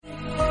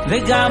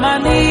וגם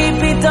אני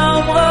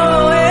פתאום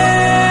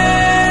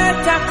רואה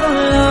את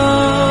הקולות.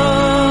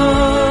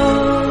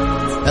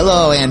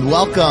 Hello and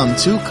welcome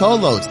to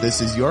Kolot.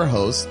 This is your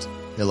host,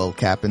 Hillel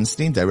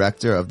Kappenstein,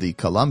 director of the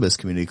Columbus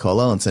Community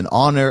Kollel. It's an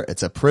honor,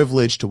 it's a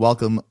privilege to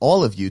welcome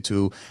all of you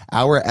to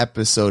our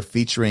episode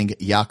featuring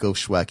Yaakov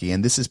Shwekey.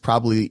 And this is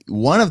probably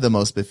one of the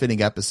most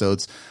befitting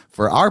episodes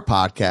for our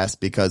podcast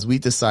because we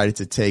decided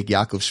to take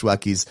Yaakov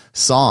Shwekey's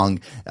song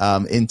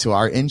into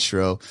our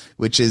intro,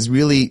 which is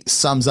really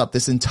sums up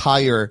this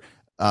entire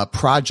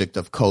project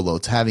of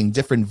Kolot, having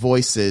different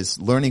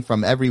voices, learning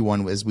from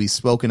everyone, as we've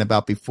spoken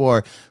about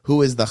before.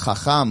 Who is the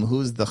Chacham?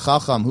 Who's the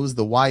Chacham? Who's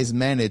the wise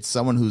man? It's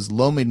someone who's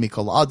Lomed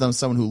Mikol Adam,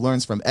 someone who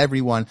learns from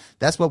everyone.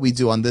 That's what we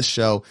do on this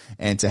show.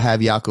 And to have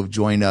Yaakov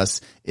join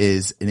us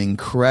is an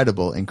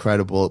incredible,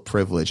 incredible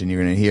privilege. And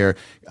you're going to hear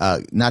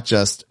not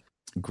just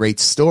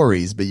great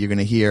stories, but you're going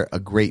to hear a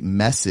great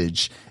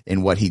message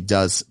in what he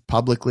does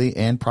publicly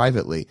and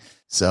privately.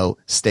 So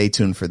stay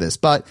tuned for this.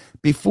 But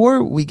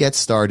before we get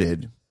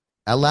started,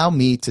 allow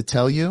me to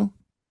tell you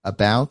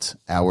about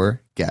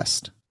our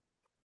guest.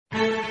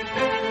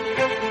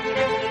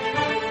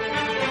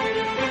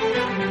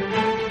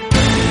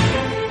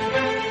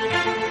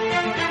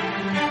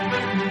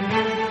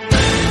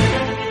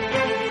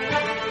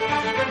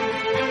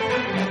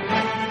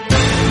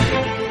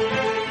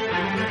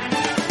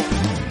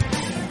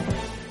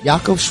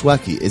 Yaakov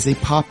Shwekey is a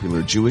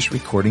popular Jewish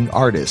recording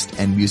artist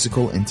and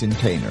musical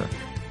entertainer.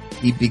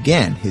 He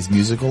began his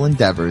musical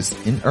endeavors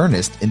in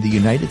earnest in the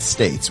United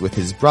States with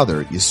his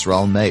brother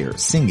Yisrael Meir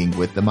singing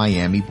with the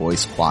Miami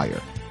Boys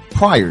Choir.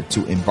 Prior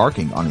to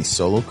embarking on a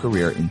solo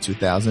career in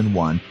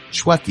 2001,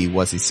 Shwekey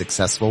was a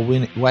successful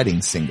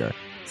wedding singer.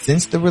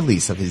 Since the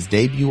release of his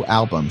debut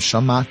album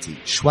Shamati,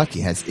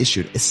 Shwekey has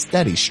issued a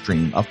steady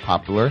stream of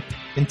popular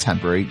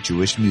contemporary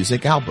Jewish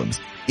music albums,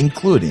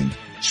 including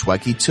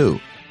Shwekey 2,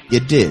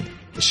 Yedid,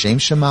 L'Shem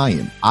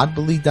Shamayim, Ad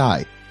B'li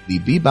Dai,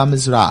 Libi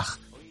B'Mizrach,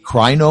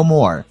 Cry No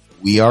More,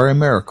 We Are a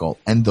Miracle,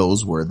 and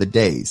Those Were the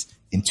Days.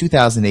 In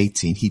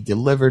 2018, he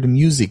delivered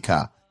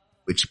Musica,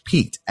 which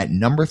peaked at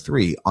number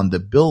 3 on the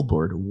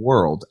Billboard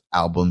World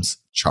Albums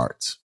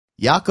chart.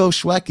 Yaakov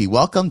Shwekey,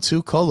 welcome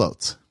to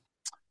Kolot.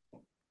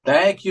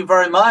 Thank you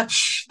very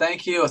much.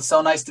 Thank you. It's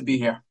so nice to be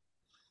here.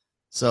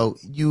 So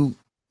you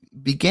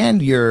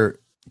began your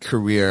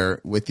career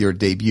with your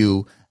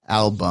debut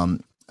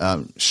album,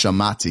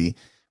 Shamati,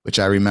 which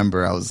I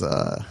remember I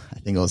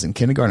think I was in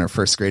kindergarten or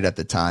first grade at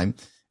the time.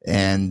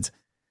 And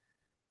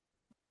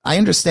I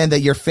understand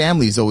that your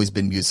family's always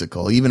been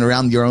musical, even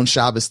around your own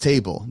Shabbos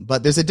table.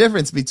 But there's a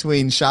difference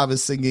between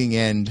Shabbos singing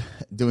and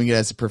doing it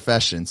as a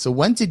profession. So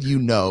when did you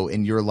know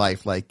in your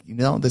life,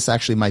 this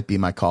actually might be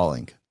my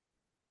calling?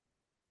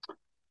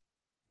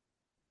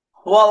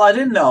 Well, I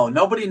didn't know.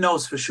 Nobody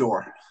knows for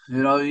sure.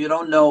 You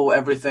don't know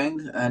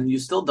everything, and you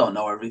still don't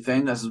know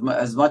everything.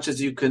 As much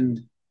as you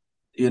can,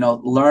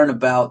 learn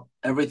about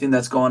everything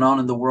that's going on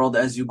in the world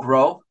as you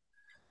grow.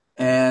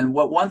 And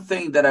one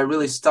thing that I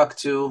really stuck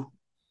to,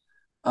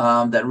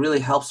 that really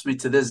helps me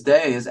to this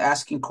day is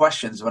asking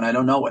questions when I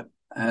don't know it.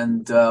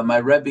 And my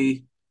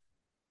Rebbe,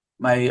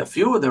 a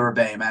few of the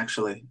Rebbeim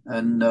actually,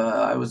 and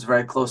I was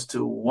very close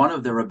to one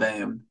of the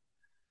Rebbeim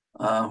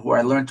who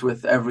I learned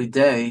with every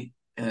day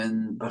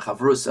in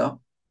Bechavrusa,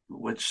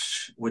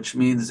 which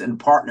means in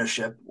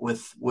partnership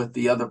with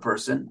the other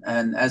person.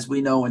 And as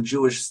we know in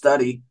Jewish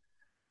study,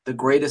 the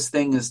greatest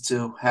thing is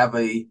to have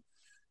a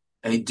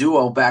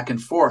duo back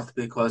and forth,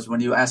 because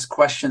when you ask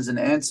questions and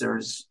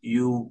answers,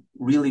 you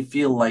really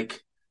feel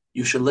like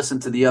you should listen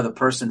to the other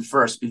person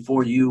first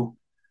before you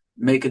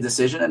make a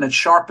decision. And it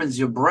sharpens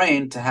your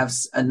brain to have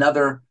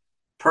another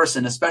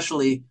person,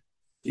 especially,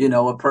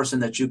 a person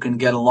that you can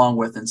get along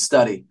with and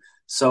study.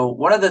 So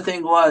one of the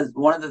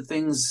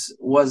things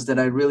was that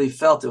I really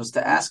felt it was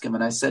to ask him.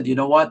 And I said, you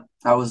know what?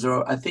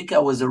 I think I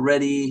was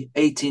already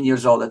 18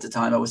 years old at the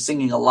time. I was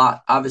singing a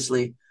lot,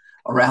 obviously,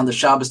 around the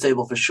Shabbos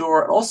table for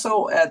sure.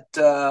 Also at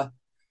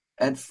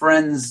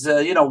friends,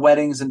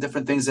 weddings and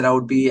different things that I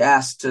would be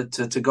asked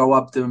to go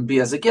up to and be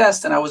as a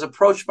guest. And I was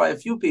approached by a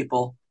few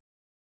people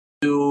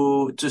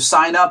to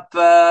sign up,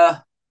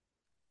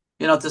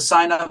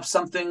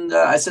 something.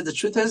 I said, the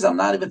truth is, I'm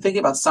not even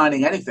thinking about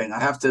signing anything. I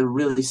have to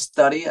really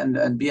study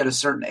and be at a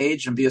certain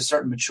age and be a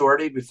certain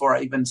maturity before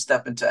I even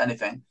step into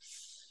anything.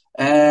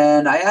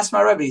 And I asked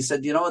my Rebbe, he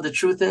said, the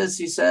truth is,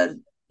 he said,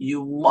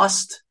 you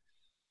must.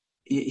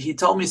 He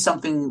told me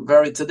something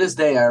to this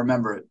day, I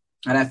remember it.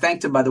 And I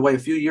thanked him, by the way. A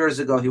few years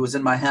ago, he was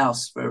in my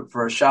house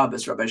for a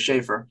Shabbos, Rabbi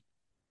Schaefer.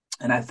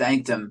 And I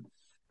thanked him.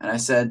 And I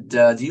said,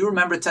 do you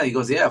remember telling? He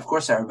goes, yeah, of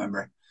course I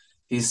remember.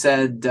 He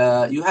said,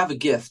 you have a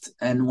gift.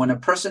 And when a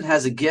person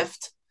has a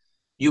gift,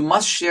 you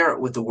must share it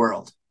with the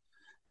world.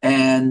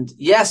 And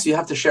yes, you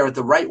have to share it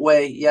the right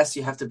way. Yes,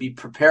 you have to be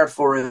prepared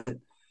for it.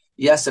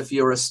 Yes, if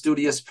you're a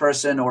studious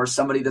person or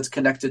somebody that's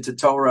connected to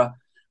Torah,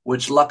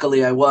 which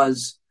luckily I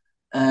was,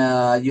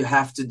 you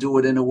have to do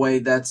it in a way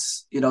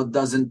that's,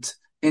 doesn't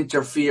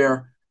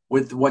interfere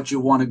with what you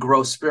want to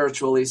grow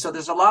spiritually. So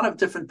there's a lot of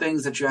different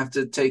things that you have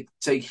to take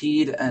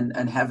heed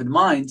and have in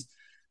mind.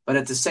 But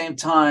at the same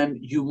time,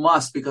 you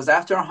must, because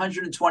after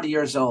 120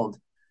 years old,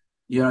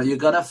 you're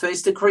going to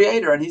face the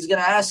Creator, and He's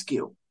going to ask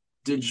you,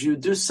 did you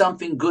do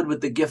something good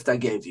with the gift I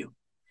gave you?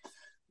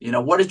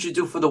 What did you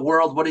do for the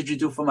world? What did you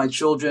do for my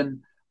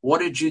children? What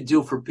did you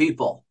do for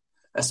people?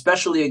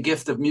 Especially a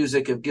gift of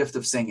music, a gift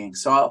of singing.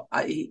 So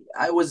I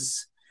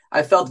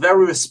felt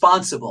very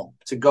responsible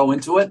to go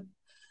into it,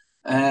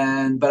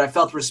 but I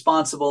felt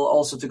responsible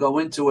also to go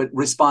into it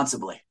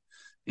responsibly.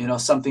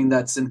 Something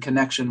that's in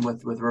connection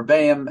with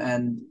Rebbeim,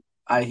 and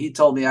he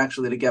told me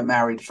actually to get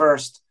married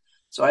first.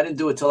 So I didn't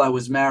do it till I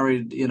was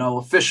married,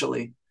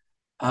 officially.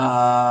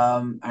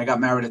 I got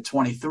married at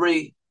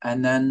 23,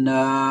 and then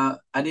I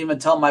didn't even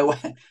tell my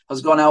wife. I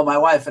was going out with my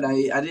wife, and I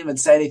didn't even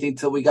say anything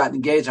till we got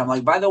engaged. I'm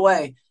like, by the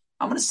way,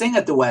 I'm going to sing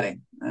at the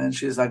wedding. And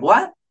she's like,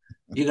 what?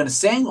 You're going to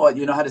sing? What,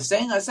 you know how to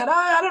sing? I said,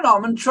 I don't know.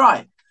 I'm going to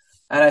try.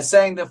 And I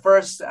sang the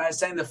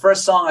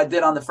first song I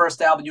did on the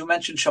first album. You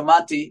mentioned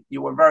Shamati.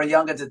 You were very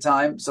young at the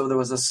time. So there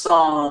was a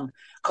song,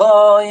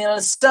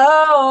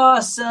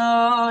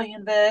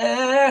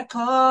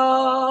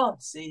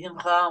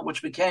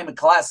 which became a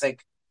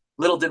classic.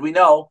 Little did we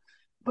know,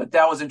 but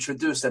that was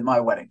introduced at my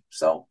wedding.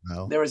 So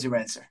There is your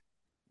answer.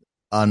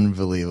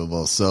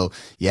 Unbelievable. So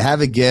you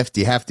have a gift,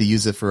 you have to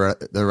use it for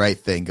the right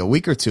thing. A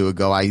week or two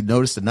ago, I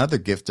noticed another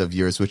gift of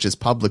yours, which is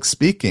public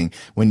speaking,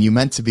 when you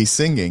meant to be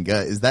singing.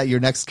 Is that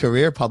your next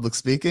career, public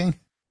speaking?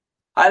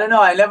 I don't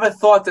know. I never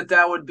thought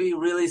that would be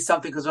really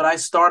something, because when I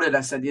started,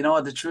 I said,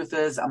 the truth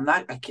is, I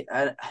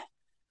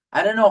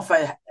don't know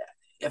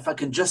if I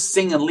can just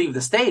sing and leave the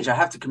stage. I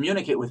have to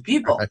communicate with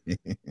people. Right.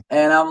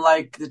 And I'm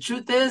like, the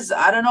truth is,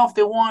 I don't know if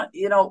they want,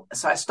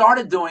 so I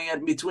started doing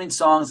it between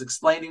songs,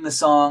 explaining the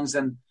songs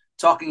and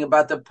talking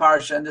about the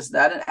parsha and this,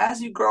 that. And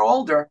as you grow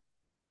older,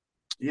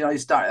 you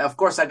start, of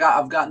course, I've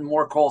gotten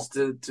more calls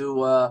to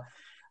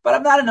but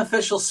I'm not an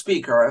official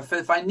speaker.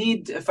 If I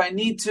need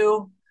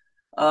to,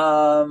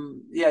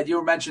 you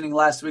were mentioning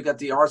last week at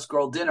the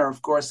ArtScroll dinner,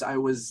 of course, I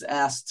was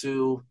asked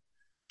to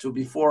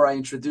before I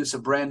introduce a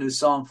brand new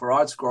song for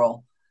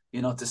ArtScroll,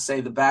 to say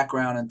the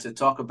background and to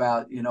talk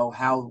about,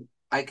 how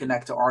I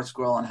connect to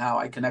ArtScroll and how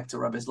I connect to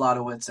Rabbi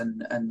Zlotowitz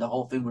and the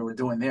whole thing we were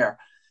doing there.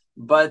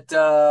 But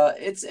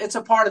it's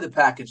a part of the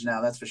package now,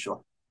 that's for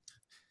sure.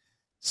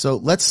 So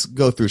let's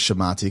go through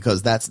Shamati,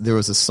 because there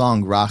was a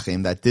song,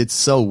 Rachim, that did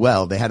so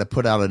well. They had to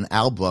put out an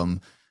album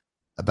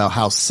about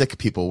how sick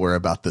people were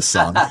about this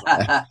song.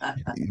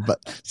 But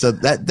so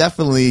that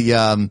definitely,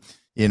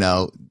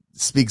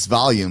 speaks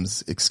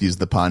volumes, excuse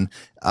the pun,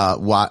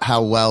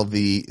 how well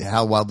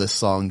this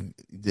song,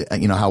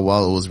 how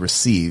well it was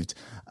received.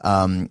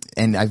 And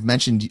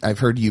I've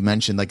heard you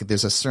mention, like,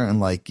 there's a certain,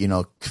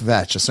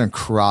 kvetch, a certain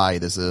cry.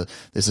 There's a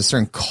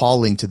certain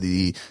calling to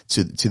the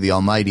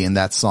Almighty in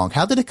that song.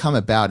 How did it come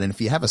about? And if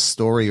you have a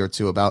story or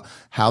two about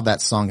how that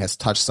song has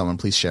touched someone,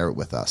 please share it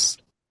with us.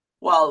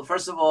 Well,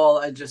 first of all,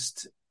 I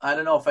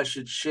don't know if I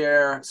should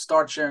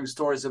start sharing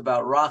stories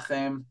about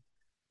Rachem,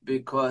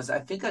 because I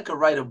think I could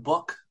write a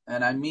book,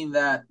 and I mean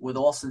that with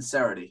all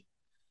sincerity,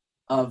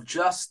 of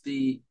just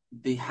the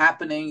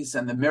happenings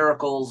and the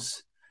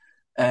miracles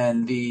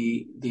and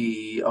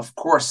of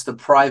course, the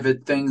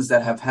private things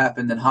that have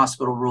happened in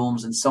hospital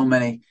rooms and so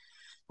many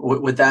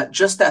with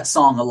that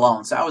song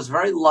alone. So I was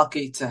very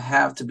lucky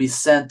to be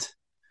sent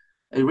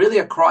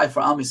a cry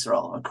for Am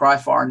Yisrael, a cry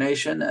for our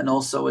nation. And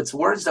also it's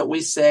words that we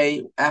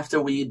say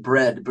after we eat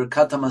bread,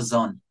 Birkat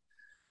HaMazon.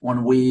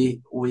 When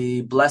we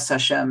bless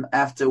Hashem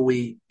after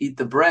we eat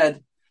the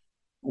bread,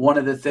 one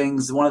of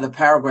the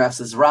paragraphs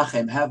is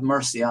Rachem, have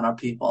mercy on our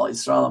people.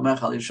 Yisrael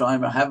Amechal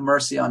Yisrael, have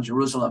mercy on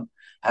Jerusalem.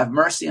 Have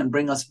mercy and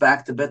bring us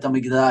back to Bet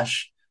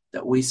HaMikdash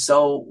that we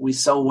so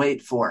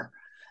wait for.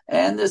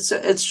 And it's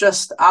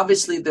just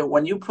obviously that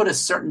when you put a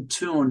certain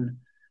tune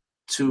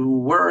to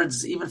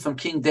words, even from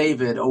King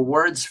David, or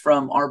words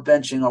from our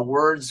benching, or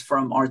words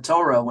from our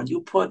Torah, when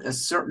you put a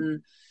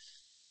certain,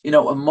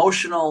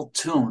 emotional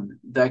tune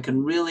that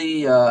can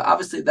really,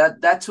 obviously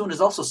that tune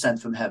is also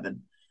sent from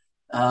heaven.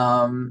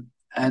 And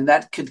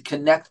that could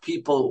connect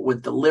people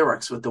with the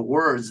lyrics, with the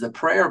words. The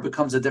prayer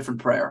becomes a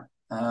different prayer.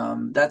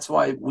 That's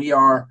why we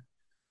are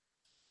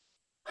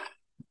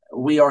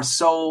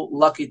so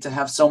lucky to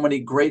have so many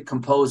great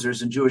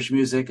composers in Jewish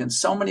music, and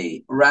so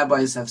many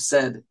rabbis have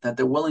said that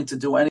they're willing to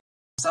do anything.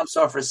 Chatam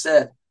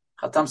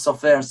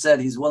Sofer said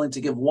he's willing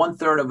to give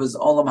 1/3 of his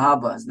Olam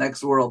Haba, his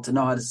next world, to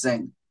know how to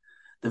sing.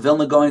 The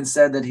Vilna Gaon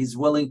said that he's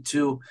willing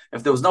to,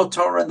 if there was no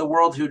Torah in the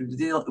world, he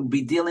would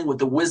be dealing with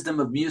the wisdom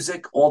of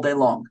music all day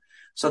long.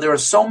 So there are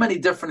so many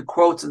different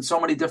quotes and so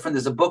many different,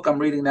 there's a book I'm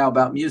reading now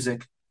about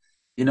music,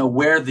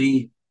 where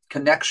the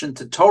connection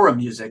to Torah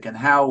music and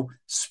how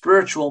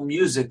spiritual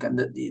music and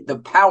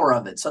the power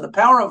of it. So the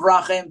power of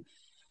Rachem,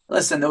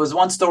 listen, there was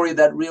one story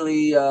that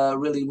really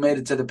made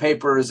it to the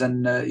papers,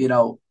 and,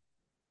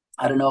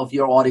 I don't know if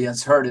your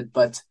audience heard it,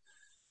 but,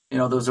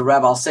 there was a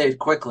rabbi, I'll say it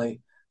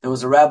quickly. There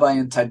was a rabbi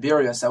in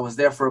Tiberias. I was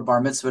there for a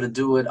bar mitzvah to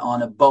do it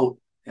on a boat.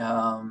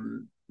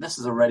 This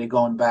is already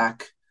going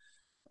back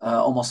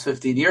almost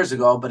 15 years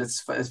ago, but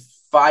it's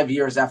 5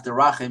 years after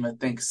Rachem, I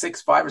think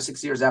 5 or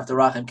 6 years after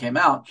Rachem came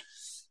out.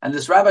 And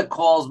this rabbi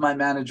calls my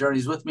manager, and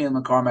he's with me in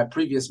the car, my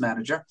previous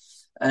manager.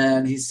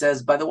 And he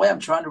says, by the way, I'm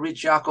trying to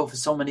reach Yaakov for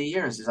so many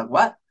years. He's like,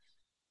 what?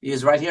 He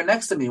is right here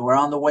next to me. We're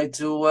on the way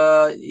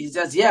to, he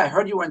says, yeah, I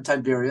heard you were in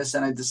Tiberias,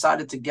 and I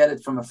decided to get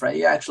it from a friend.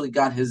 He actually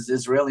got his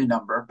Israeli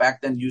number.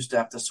 Back then, you used to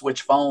have to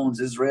switch phones,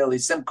 Israeli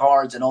SIM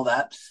cards and all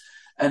that.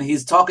 And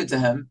he's talking to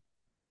him,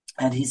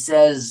 and he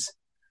says,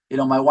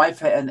 my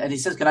wife, and he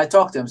says, can I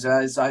talk to him? So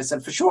I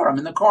said, for sure, I'm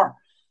in the car.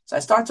 So I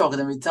start talking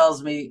to him. He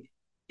tells me,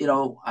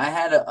 I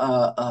had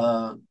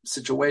a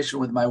situation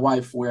with my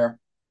wife where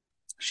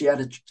she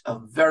had a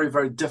very,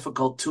 very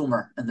difficult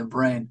tumor in the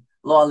brain,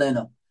 lo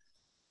alena.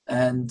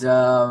 And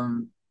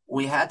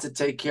we had to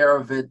take care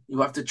of it. We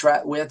had to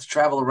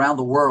travel around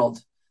the world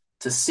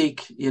to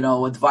seek,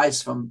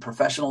 advice from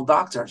professional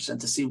doctors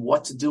and to see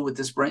what to do with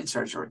this brain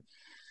surgery.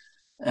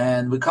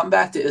 And we come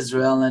back to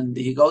Israel, and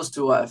he goes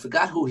to, I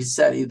forgot who he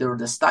said, either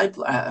the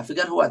Stipler, I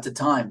forgot who at the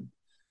time.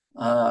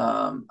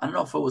 I don't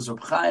know if it was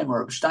Reb Chaim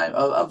or Reb Stein,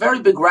 a very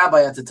big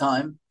rabbi at the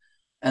time.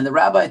 And the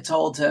rabbi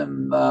told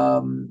him,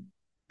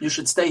 you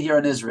should stay here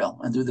in Israel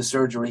and do the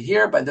surgery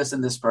here by this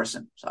and this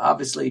person. So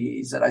obviously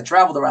he said, I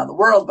traveled around the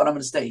world, but I'm going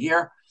to stay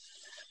here.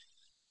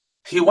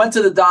 He went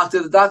to the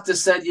doctor. The doctor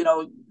said,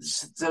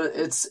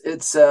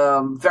 it's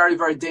very,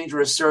 very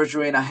dangerous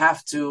surgery, and I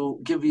have to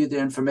give you the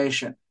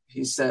information.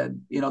 He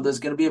said, there's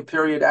going to be a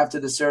period after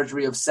the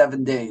surgery of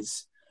 7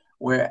 days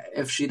where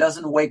if she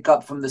doesn't wake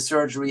up from the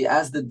surgery,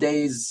 as the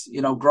days,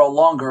 grow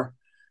longer,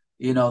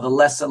 the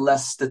less and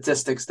less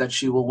statistics that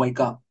she will wake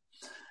up.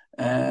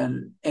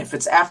 And if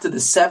it's after the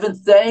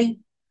 7th day,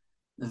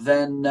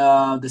 then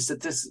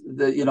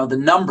the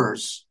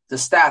numbers, the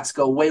stats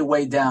go way,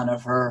 way down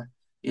of her.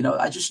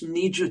 I just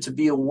need you to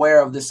be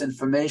aware of this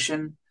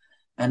information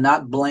and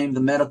not blame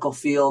the medical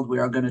field. We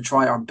are going to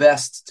try our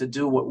best to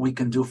do what we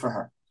can do for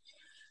her.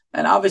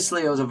 And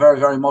obviously, it was a very,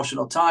 very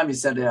emotional time. He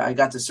said, I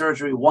got the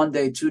surgery 1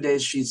 day, 2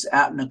 days. She's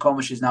out in a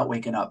coma. She's not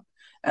waking up.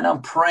 And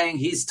I'm praying.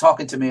 He's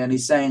talking to me, and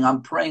he's saying,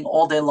 I'm praying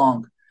all day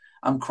long.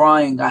 I'm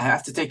crying. I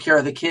have to take care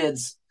of the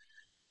kids.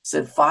 He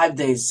said 5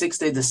 days, 6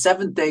 days. The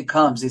 7th day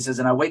comes, he says,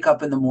 and I wake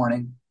up in the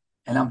morning,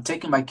 and I'm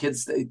taking the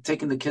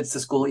kids to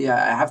school. Yeah,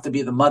 I have to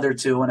be the mother,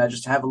 too, and I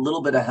just have a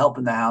little bit of help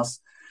in the house.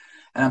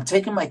 And I'm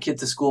taking my kid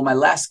to school. My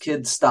last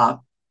kid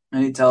stopped,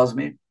 and he tells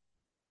me,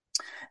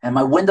 and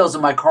my windows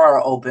in my car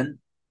are open.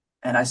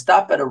 And I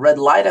stop at a red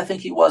light, I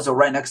think he was, or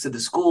right next to the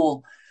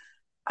school.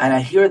 And I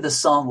hear the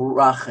song,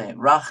 Rachem.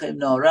 Rachem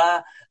no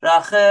ra,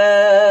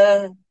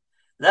 Rachem.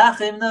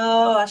 Rachem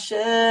no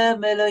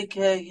Hashem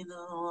Elokeinu,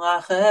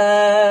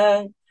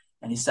 Rachem.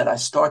 And he said, I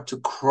start to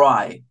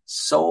cry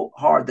so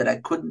hard that I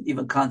couldn't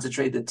even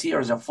concentrate. The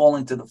tears are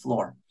falling to the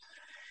floor.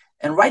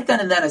 And right then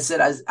and then I said,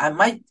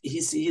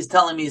 he's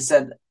telling me, he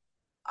said,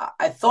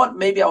 I thought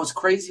maybe I was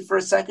crazy for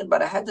a second,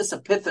 but I had this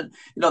epiphany,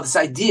 this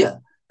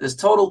idea. This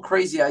total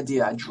crazy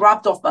idea. I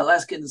dropped off my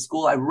last kid in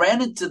school. I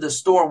ran into the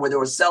store where they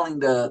were selling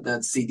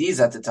the CDs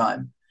at the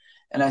time.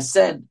 And I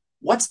said,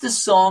 what's this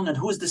song and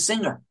who's the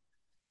singer?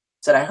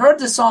 I said, I heard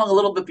this song a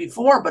little bit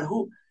before, but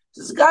who?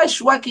 This is a guy,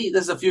 Shweki.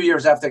 This is a few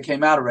years after it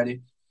came out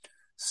already.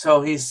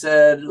 So he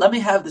said, let me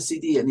have the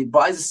CD. And he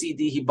buys the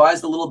CD. He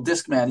buys the little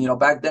Discman.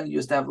 Back then you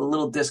used to have the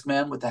little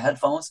Discman with the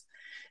headphones.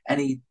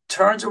 And he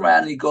turns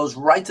around and he goes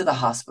right to the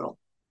hospital.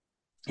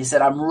 He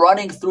said, I'm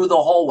running through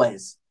the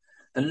hallways.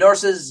 The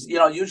nurses,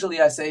 usually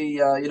I say,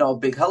 a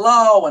big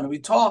hello and we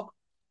talk.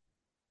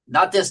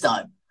 Not this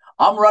time.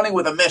 I'm running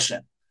with a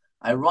mission.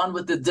 I run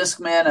with the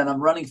Discman and I'm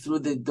running through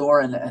the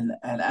door. And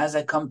as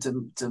I come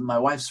to my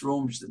wife's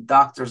room, the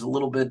doctors a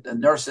little bit, the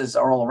nurses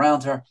are all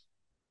around her.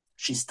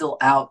 She's still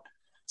out.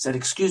 Said,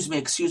 excuse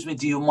me.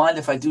 Do you mind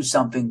if I do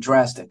something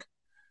drastic?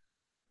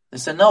 They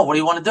said, no, what do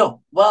you want to do?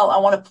 Well, I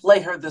want to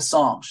play her this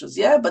song. She says,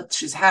 yeah, but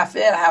she's half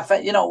in, half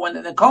out. When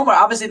in a coma,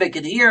 obviously they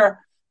can hear,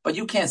 but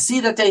you can't see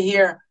that they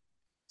hear.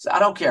 So I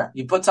don't care.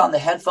 He puts on the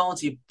headphones.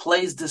 He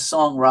plays this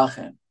song,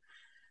 Rachem.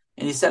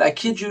 And he said, I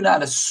kid you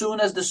not, as soon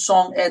as the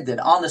song ended,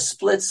 on the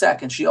split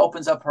second, she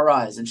opens up her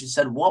eyes and she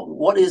said,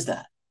 what is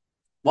that?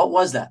 What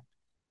was that?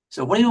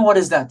 So what do you mean, what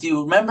is that? Do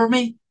you remember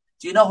me?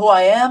 Do you know who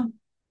I am?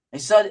 He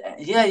said,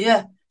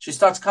 yeah. She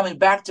starts coming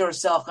back to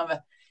herself.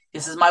 He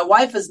says, my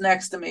wife is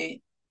next to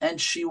me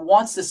and she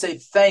wants to say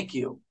thank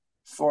you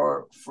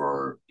for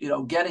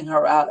getting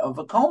her out of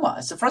a coma.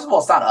 I said, first of all,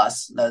 it's not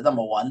us,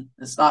 number one.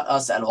 It's not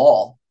us at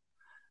all.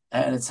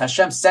 And it's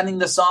Hashem sending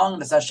the song.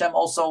 And it's Hashem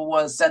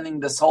also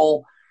sending this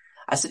whole.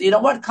 I said, you know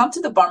what? Come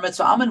to the bar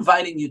mitzvah. I'm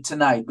inviting you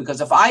tonight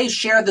because if I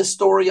share this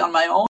story on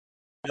my own,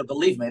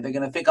 believe me, they're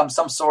going to think I'm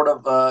some sort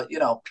of,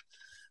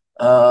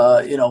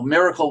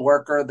 miracle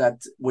worker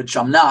which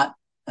I'm not,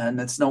 and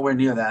it's nowhere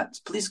near that.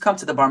 Please come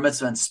to the bar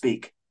mitzvah and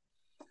speak.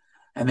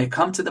 And they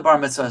come to the bar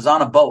mitzvah. I was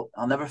on a boat.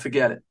 I'll never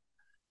forget it.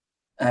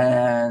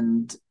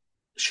 And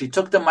she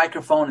took the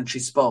microphone and she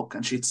spoke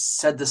and she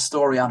said the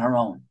story on her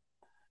own.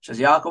 She says,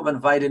 Yaakov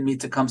invited me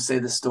to come say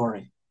the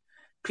story.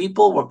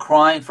 People were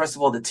crying, first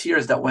of all, the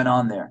tears that went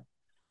on there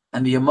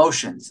and the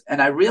emotions.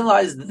 And I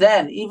realized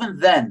even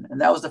then,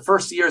 and that was the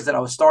first years that I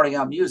was starting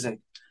out music,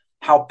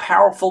 how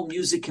powerful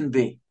music can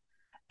be.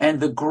 And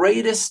the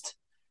greatest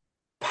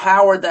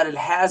power that it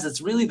has.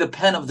 It's really the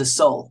pen of the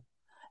soul.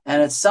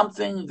 And it's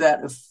something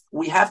that if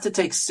we have to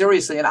take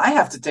seriously, and I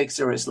have to take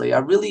seriously.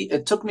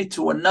 It took me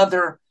to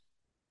another,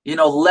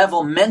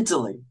 level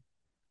mentally,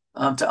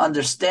 to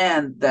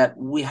understand that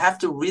we have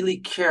to really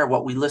care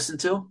what we listen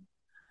to.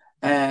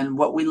 And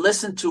what we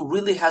listen to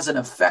really has an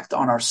effect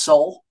on our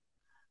soul.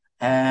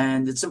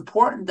 And it's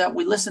important that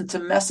we listen to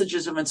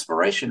messages of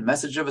inspiration,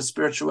 messages of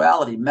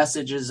spirituality,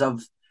 messages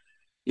of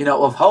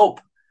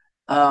hope,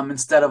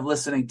 instead of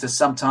listening to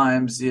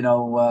sometimes,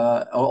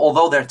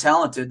 although they're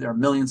talented, there are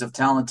millions of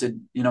talented,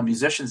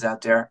 musicians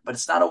out there, but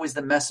it's not always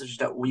the message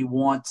that we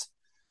want,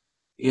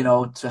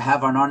 to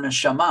have on our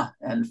neshama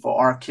and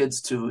for our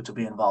kids to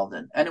be involved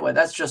in. Anyway,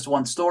 that's just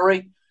one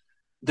story.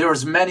 There are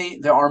many,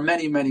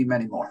 many,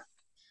 many more.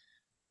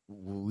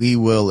 We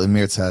will,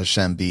 Emir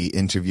Hashem, be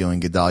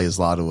interviewing Gedalia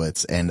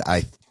Zlotowitz, and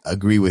I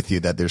agree with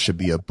you that there should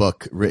be a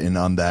book written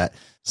on that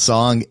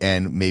song,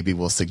 and maybe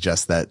we'll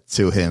suggest that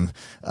to him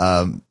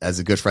as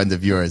a good friend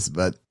of yours.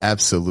 But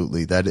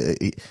absolutely, that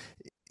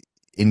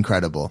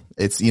incredible.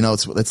 It's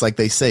like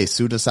they say,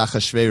 Sudas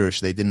Achashverosh,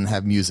 they didn't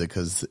have music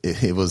because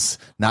it was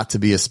not to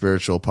be a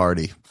spiritual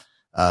party.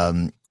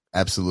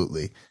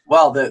 Absolutely.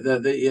 Well,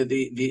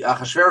 the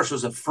Achashverosh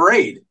was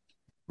afraid.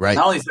 Right.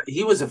 Not only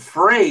he was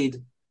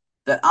afraid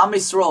that Am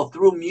Yisrael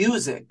through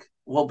music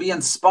will be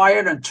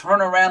inspired and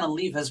turn around and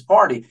leave his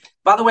party.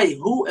 By the way,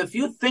 if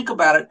you think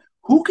about it,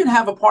 who can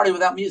have a party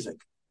without music?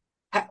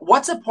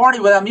 What's a party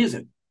without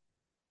music?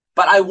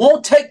 But I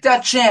won't take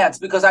that chance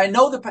because I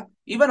know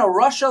even a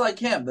Russia like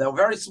him, they're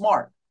very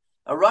smart.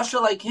 A Russia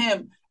like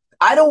him,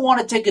 I don't want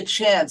to take a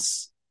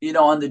chance,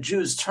 on the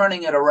Jews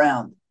turning it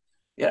around.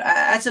 Yeah,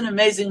 that's an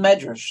amazing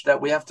medrash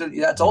that we have to.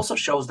 That also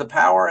shows the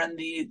power and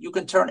you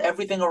can turn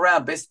everything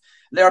around.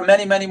 There are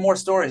many, many more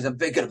stories I'm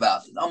thinking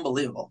about.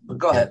 Unbelievable. But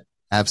go ahead.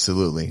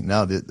 Absolutely.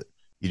 No,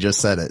 you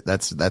just said it.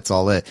 That's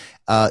all it.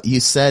 You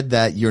said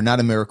that you're not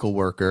a miracle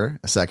worker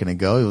a second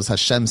ago. It was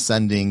Hashem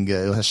sending, you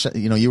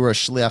were a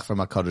shliach from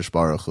HaKadosh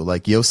Baruch Hu.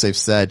 Like Yosef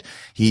said,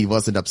 he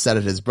wasn't upset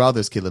at his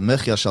brothers. Yosef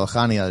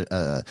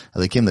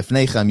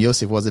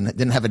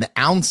didn't have an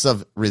ounce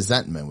of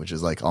resentment, which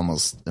is like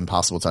almost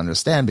impossible to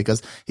understand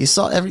because they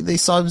saw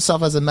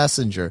himself as a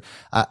messenger.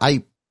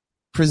 I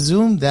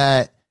presume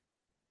that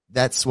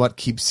that's what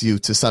keeps you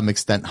to some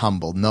extent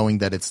humble, knowing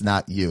that it's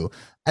not you.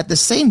 At the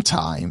same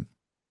time,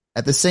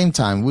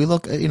 we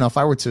look, if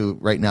I were to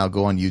right now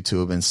go on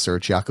YouTube and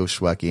search Yaakov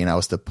Shweki and I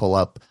was to pull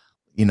up,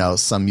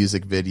 some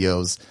music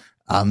videos,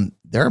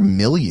 there are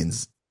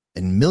millions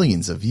and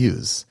millions of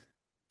views.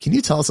 Can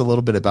you tell us a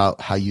little bit about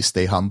how you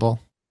stay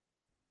humble?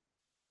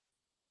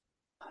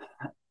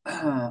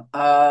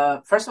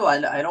 First of all,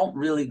 I don't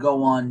really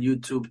go on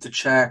YouTube to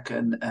check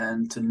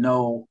and to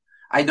know.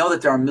 I know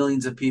that there are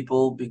millions of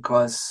people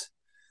because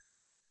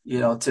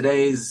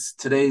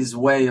today's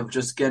way of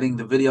just getting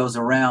the videos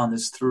around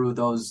is through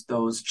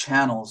those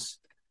channels.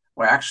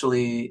 Where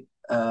actually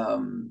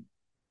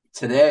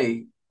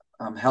today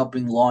I'm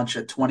helping launch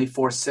a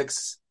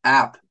 24/6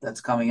 app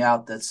that's coming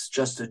out. That's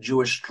just a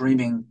Jewish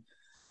streaming,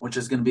 which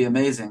is going to be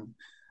amazing.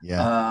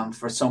 Yeah.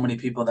 For so many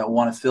people that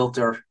want to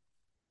filter,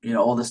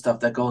 all the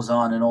stuff that goes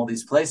on in all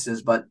these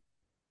places. But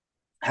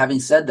having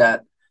said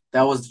that,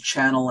 that was the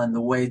channel and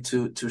the way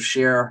to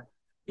share,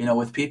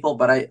 with people.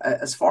 But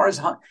as far as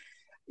I'm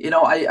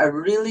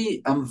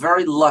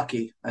very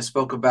lucky. I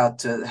spoke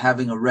about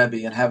having a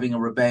Rebbe and having a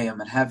Rebbeim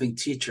and having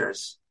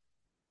teachers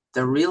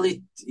that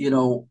really,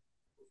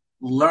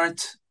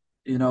 learned,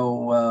 the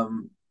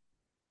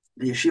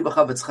Yeshiva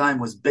Chavetz Chaim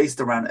was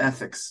based around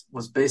ethics,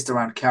 was based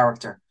around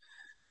character,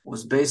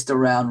 was based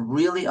around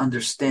really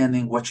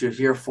understanding what you're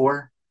here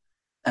for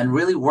and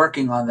really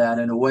working on that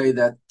in a way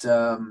that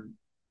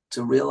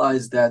to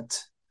realize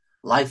that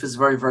life is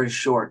very, very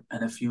short.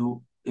 And if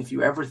you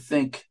ever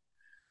think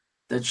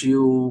that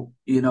you're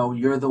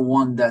the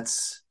one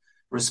that's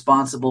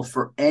responsible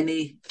for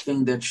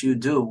anything that you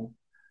do,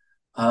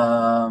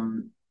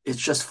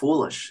 it's just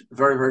foolish,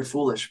 very, very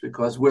foolish,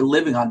 because we're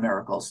living on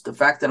miracles. The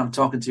fact that I'm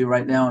talking to you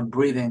right now and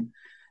breathing,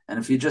 and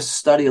if you just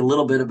study a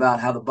little bit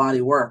about how the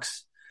body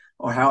works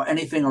or how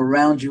anything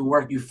around you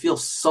works, you feel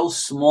so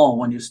small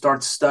when you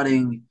start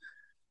studying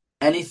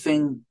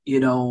anything,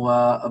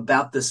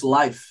 about this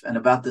life and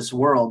about this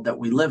world that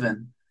we live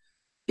in.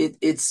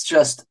 It's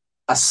just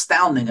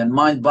astounding and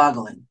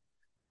mind-boggling,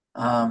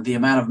 the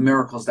amount of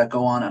miracles that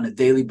go on a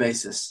daily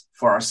basis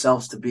for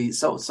ourselves to be.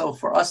 So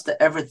for us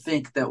to ever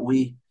think that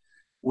we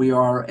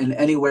are in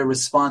any way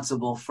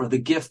responsible for the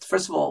gift.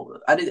 First of all,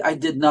 I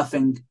did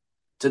nothing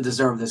to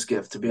deserve this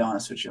gift, to be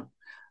honest with you.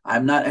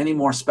 I'm not any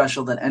more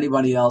special than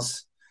anybody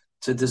else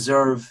to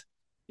deserve,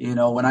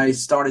 when I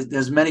started,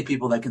 there's many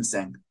people that can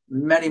sing,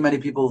 many, many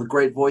people with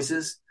great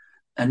voices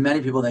and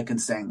many people that can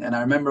sing. And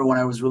I remember when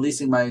I was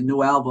releasing my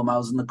new album, I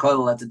was in the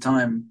kollel at the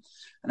time,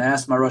 and I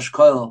asked my Rosh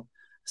Kollel,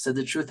 I said,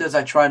 the truth is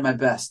I tried my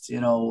best.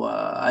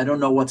 I don't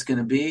know what's going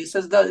to be. He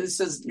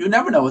says, you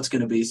never know what's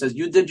going to be. He says,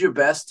 you did your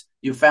best.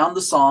 You found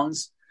the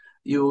songs.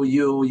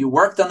 You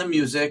worked on the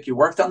music. You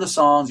worked on the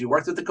songs. You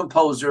worked with the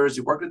composers.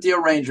 You worked with the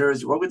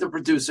arrangers. You worked with the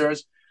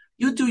producers.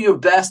 You do your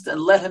best and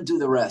let him do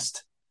the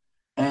rest.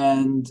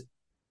 And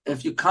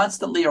if you're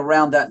constantly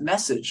around that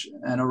message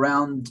and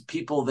around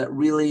people that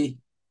really,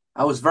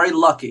 I was very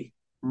lucky,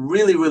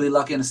 really, really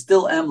lucky, and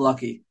still am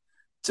lucky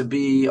to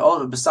be,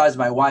 besides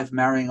my wife,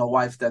 marrying a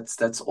wife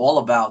that's all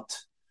about,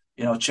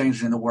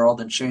 changing the world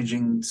and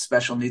changing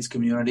special needs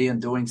community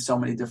and doing so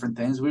many different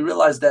things. We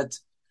realized that,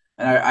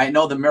 and I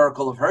know the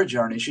miracle of her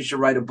journey. She should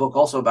write a book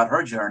also about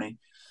her journey,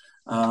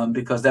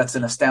 because that's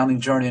an astounding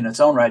journey in its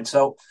own right.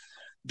 So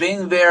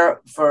being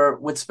there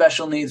with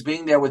special needs,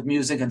 being there with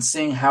music, and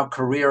seeing how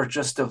career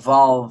just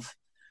evolve,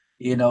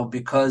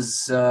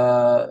 because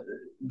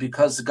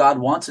God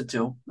wants it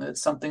to.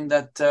 It's something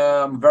that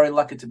I'm very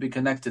lucky to be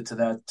connected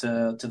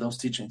to those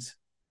teachings.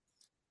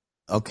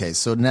 Okay,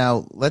 so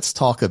now let's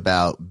talk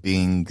about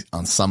being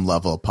on some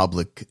level a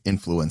public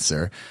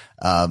influencer.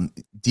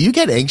 Do you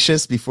get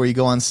anxious before you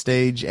go on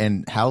stage,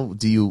 and how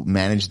do you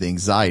manage the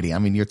anxiety? I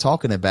mean, you're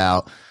talking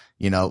about,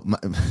 this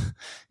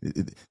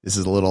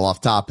is a little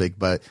off topic,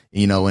 but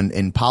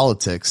in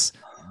politics,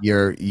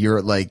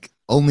 you're like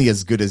only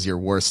as good as your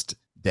worst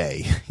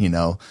day,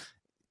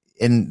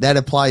 and that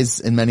applies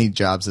in many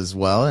jobs as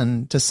well.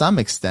 And to some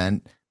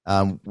extent,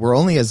 we're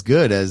only as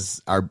good as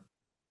our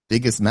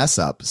biggest mess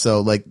up.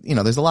 So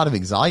there's a lot of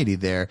anxiety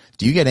there.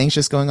 Do you get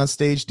anxious going on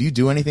stage? Do you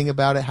do anything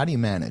about it? How do you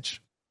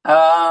manage?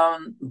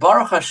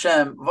 Baruch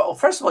Hashem. Well,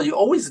 first of all, you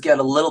always get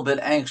a little bit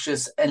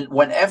anxious, and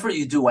whenever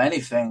you do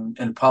anything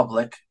in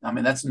public, I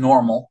mean, that's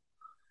normal.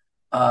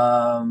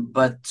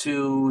 But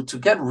to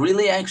get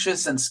really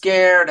anxious and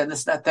scared and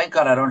this, that, thank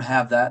God I don't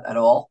have that at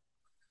all.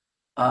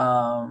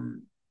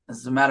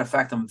 As a matter of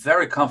fact, I'm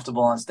very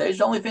comfortable on stage.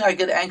 The only thing I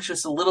get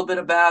anxious a little bit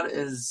about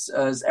is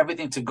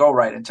everything to go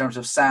right in terms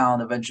of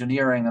sound, of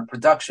engineering, and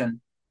production.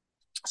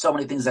 So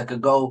many things that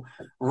could go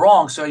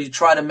wrong. So you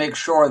try to make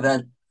sure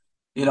that,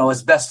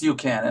 as best you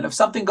can. And if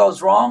something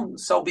goes wrong,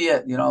 so be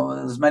it.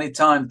 There's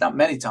not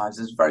many times,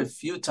 there's very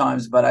few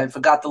times, but I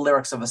forgot the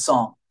lyrics of a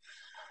song.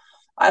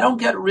 I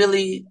don't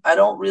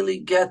really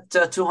get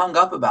too hung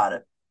up about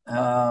it,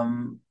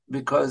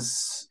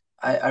 because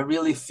I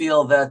really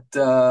feel that,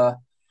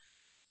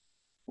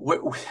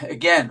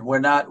 we're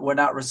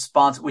not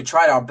responsible. We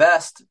tried our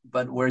best,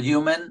 but we're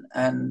human,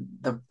 and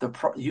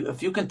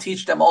if you can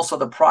teach them also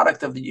the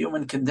product of the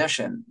human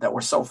condition, that we're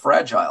so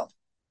fragile,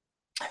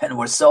 and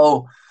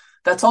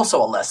that's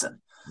also a lesson.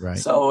 Right.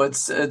 So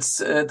it's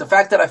the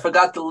fact that I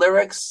forgot the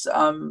lyrics.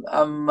 I'm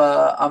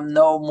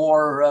no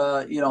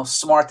more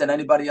smart than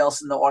anybody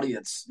else in the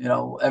audience.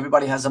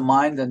 Everybody has a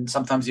mind, and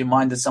sometimes your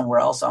mind is somewhere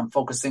else. I'm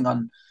focusing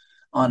on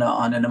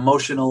an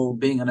emotional,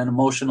 being in an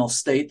emotional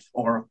state,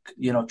 or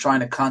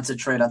trying to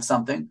concentrate on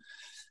something,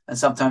 and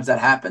sometimes that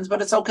happens,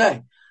 but it's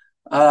okay.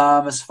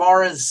 As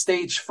far as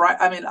stage fright,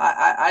 I mean,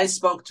 I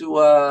spoke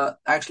to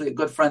actually a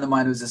good friend of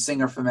mine who's a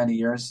singer for many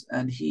years,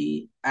 and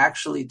he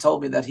actually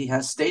told me that he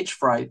has stage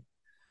fright,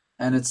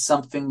 and it's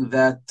something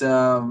that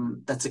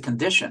that's a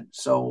condition.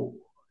 So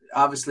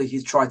obviously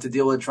he's tried to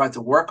deal with it, tried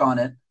to work on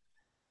it,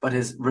 but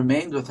has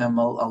remained with him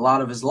a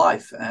lot of his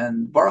life.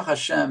 And Baruch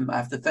Hashem, I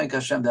have to thank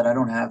Hashem that I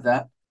don't have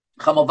that.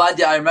 Chacham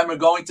Ovadia, I remember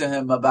going to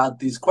him about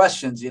these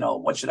questions,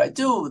 what should I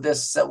do?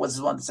 This was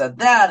one said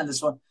that, and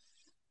this one.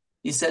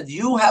 He said,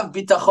 you have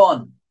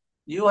bitachon.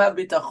 You have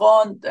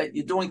bitachon, that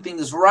you're doing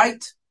things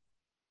right,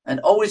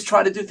 and always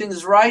try to do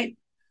things right,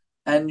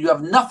 and you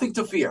have nothing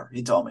to fear,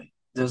 he told me.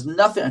 There's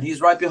nothing, and he's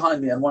right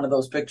behind me on one of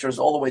those pictures,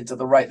 all the way to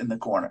the right in the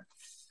corner.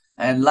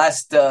 And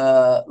last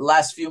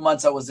few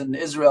months, I was in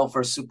Israel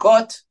for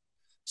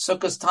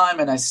Sukkot's time,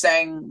 and I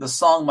sang the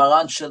song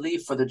Maran Shali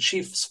for the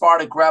chief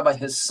Sephardic rabbi,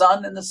 his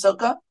son, in the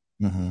Sukkah.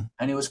 Mm-hmm.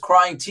 And he was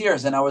crying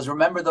tears, and I was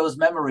remember those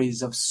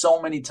memories of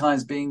so many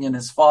times being in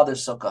his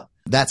father's Sukkah.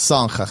 That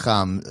song,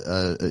 Chacham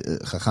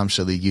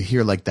Shali, you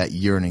hear like that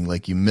yearning,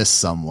 like you miss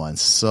someone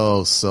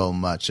so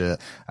much.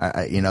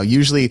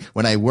 Usually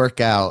when I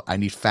work out, I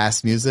need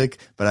fast music,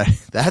 but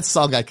that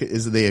song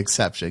is the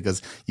exception,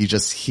 because you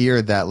just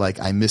hear that,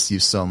 like, I miss you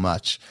so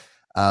much.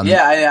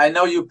 I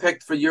know you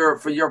picked for your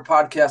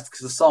podcast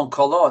the song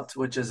Kolot,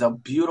 which is a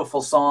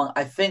beautiful song.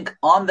 I think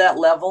on that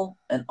level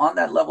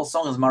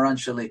song is Maran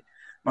Shali.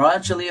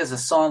 Maran Shali is a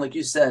song, like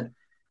you said,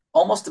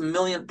 almost 1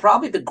 million,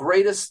 probably the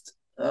greatest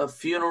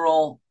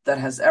funeral that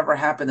has ever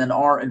happened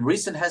in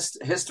recent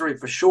history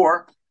for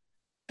sure,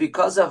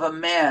 because of a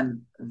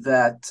man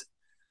that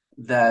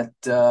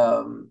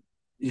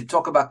you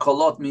talk about.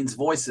 Kolot means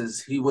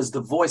voices. He was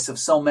the voice of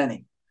so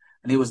many,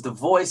 and he was the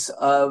voice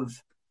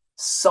of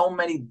so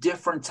many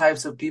different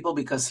types of people,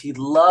 because he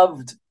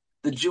loved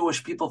the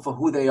Jewish people for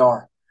who they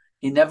are.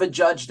 He never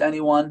judged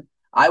anyone.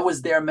 I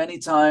was there many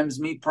times,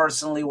 me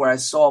personally, where I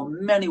saw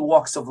many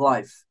walks of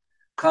life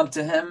come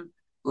to him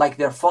like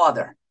their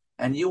father.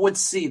 And you would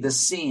see the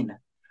scene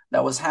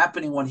that was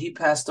happening when he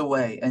passed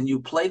away, and you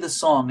play the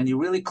song and you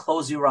really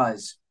close your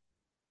eyes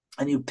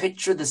and you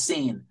picture the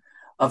scene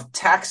of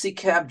taxi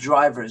cab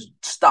drivers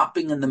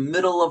stopping in the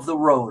middle of the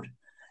road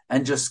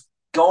and just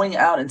going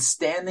out and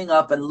standing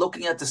up and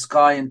looking at the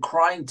sky and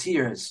crying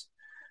tears.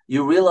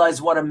 You realize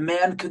what a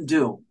man can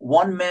do.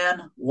 One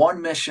man,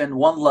 one mission,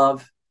 one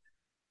love.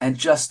 and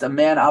just a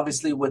man,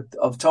 obviously,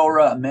 of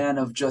Torah, a man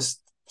of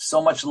just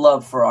so much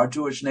love for our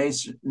Jewish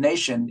nation.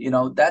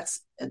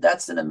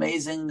 That's an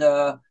amazing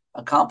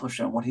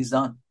accomplishment, what he's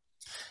done.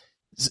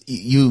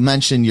 You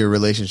mentioned your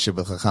relationship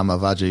with Chacham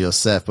Ovadia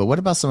Yosef, but what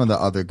about some of the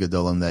other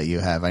Gedolim that you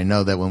have? I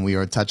know that when we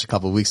were in touch a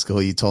couple of weeks ago,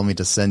 you told me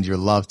to send your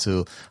love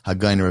to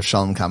Hagayin Rav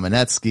Shalom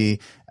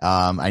Kamenetsky.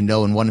 I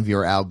know in one of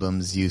your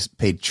albums you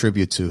paid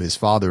tribute to his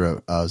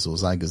father,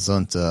 Zolzai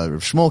Gesund,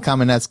 Rav Shmuel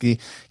Kamenetsky.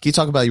 Can you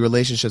talk about your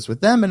relationships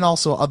with them and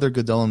also other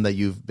Gedolim that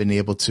you've been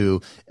able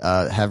to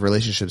have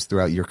relationships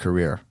throughout your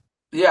career?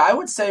 Yeah, I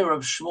would say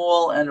Rav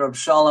Shmuel and Rav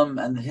Shalom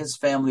and his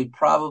family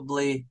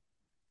probably,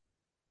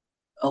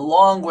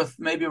 along with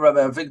maybe Rabbi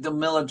Avigdor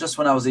Miller, just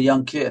when I was a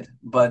young kid.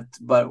 But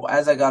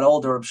as I got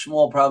older, Rabbi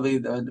Shmuel probably,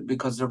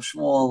 because Rabbi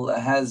Shmuel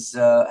has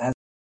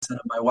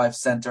my wife's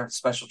center,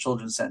 Special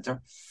Children's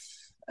Center.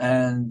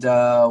 And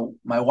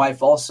my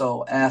wife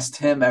also asked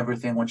him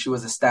everything when she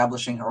was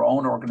establishing her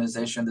own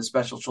organization, the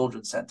Special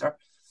Children's Center,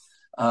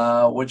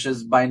 which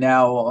is by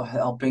now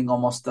helping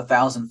almost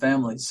 1,000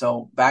 families.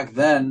 So back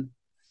then,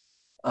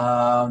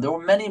 there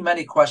were many,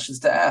 many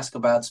questions to ask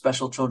about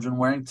special children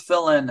wearing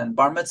tefillin and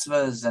bar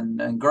mitzvahs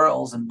and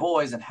girls and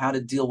boys and how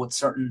to deal with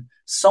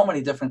so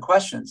many different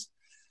questions.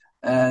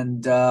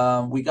 And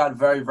we got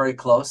very, very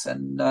close.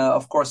 And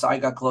of course, I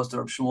got close to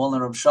Reb Shmuel,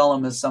 and Reb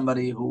Shalom is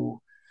somebody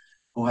who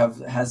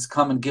has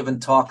come and given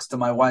talks to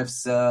my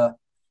wife's,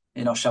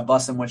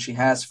 Shabbosim, which she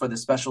has for the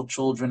special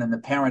children and the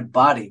parent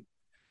body.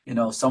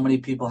 So many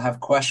people have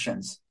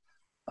questions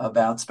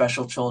about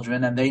special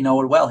children, and they know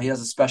it well. He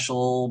has a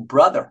special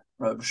brother,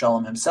 Reb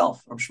Shalom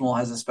himself. Reb Shmuel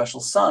has a special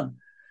son.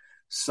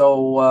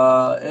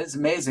 So it's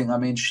amazing. I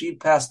mean, she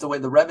passed away.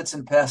 The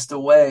Rebbitzin passed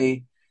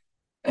away,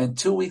 and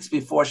 2 weeks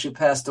before she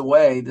passed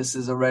away, this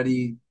is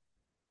already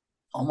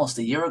almost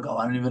a year ago.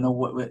 I don't even know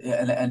what.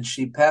 And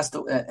she passed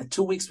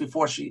 2 weeks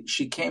before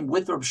she came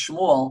with Reb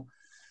Shmuel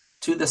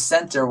to the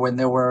center when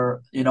they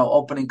were,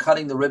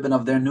 cutting the ribbon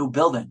of their new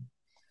building.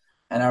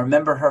 And I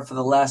remember her for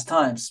the last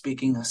time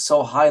speaking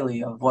so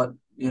highly of what,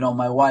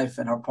 my wife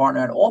and her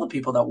partner and all the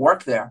people that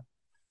work there,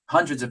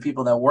 hundreds of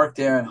people that work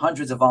there and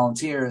hundreds of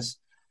volunteers.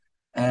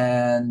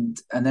 And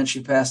then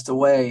she passed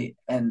away.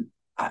 And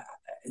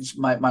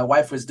my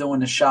wife was doing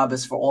the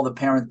Shabbos for all the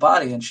parent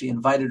body, and she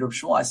invited Reb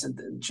Shmuel. I said,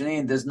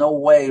 Janine, there's no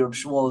way Reb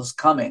Shmuel is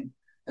coming.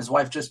 His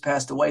wife just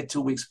passed away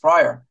 2 weeks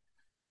prior.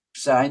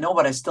 She said, I know,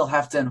 but I still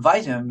have to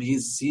invite him.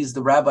 He's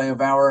the rabbi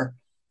of our...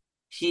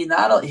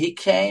 He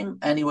came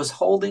and he was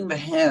holding the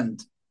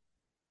hand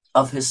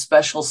of his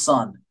special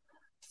son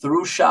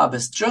through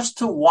Shabbos just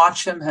to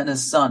watch him and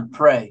his son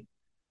pray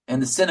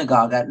in the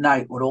synagogue at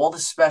night with all the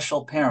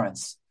special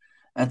parents,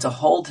 and to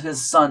hold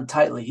his son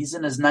tightly. He's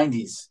in his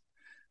 90s.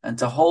 And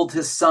to hold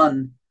his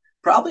son,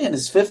 probably in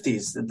his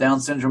 50s, the Down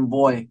syndrome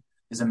boy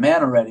is a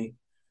man already,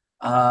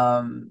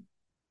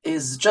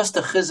 is just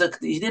a chizuk.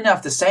 He didn't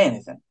have to say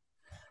anything.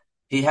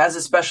 He has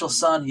a special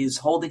son. He's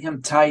holding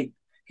him tight.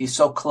 He's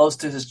so close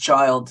to his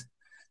child.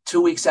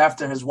 2 weeks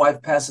after his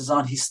wife passes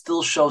on, he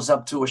still shows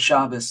up to a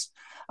Shabbos.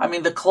 I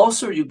mean, the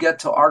closer you get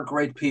to our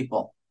great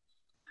people,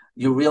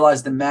 you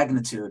realize the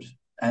magnitude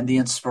and the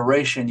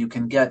inspiration you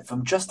can get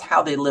from just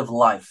how they live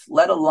life,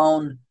 let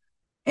alone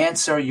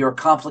answer your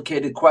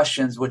complicated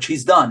questions, which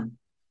he's done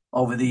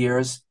over the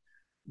years.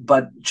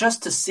 But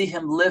just to see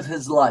him live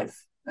his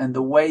life and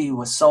the way he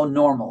was so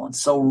normal and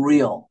so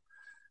real.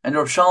 And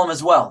Reb Shalom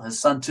as well, his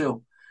son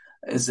too,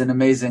 is an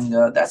amazing,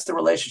 that's the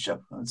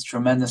relationship. It's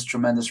tremendous,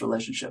 tremendous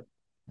relationship.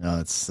 No,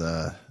 it's,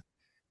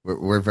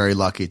 we're very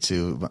lucky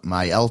to,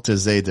 my Elter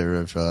Zeder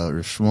of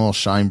Rav Shmuel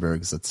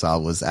Scheinberg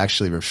Zatzal was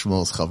actually Rav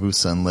Shmuel's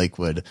Chavrusa in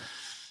Lakewood,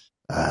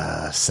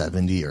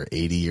 70 or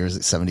 80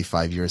 years,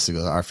 75 years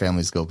ago. Our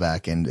families go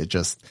back, and it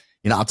just,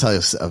 I'll tell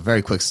you a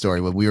very quick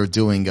story. When we were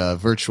doing a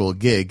virtual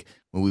gig,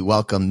 when we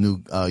welcomed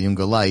new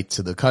Younger Light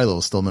to the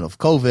Kailo, still middle of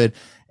COVID,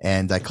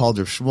 and I called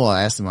Rav Shmuel.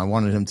 I asked him, I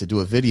wanted him to do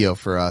a video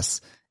for us.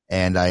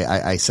 And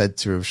I said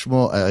to Rav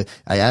Shmuel,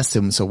 I asked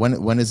him, so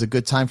when is a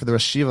good time for the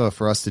Rosh Yeshiva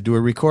for us to do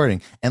a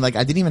recording? And I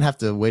didn't even have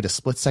to wait a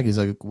split second. He's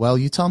like, well,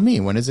 you tell me,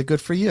 when is it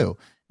good for you?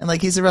 And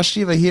he's a Rosh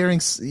Yeshiva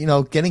hearing,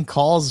 getting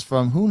calls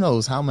from who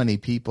knows how many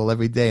people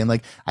every day. And I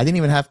didn't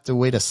even have to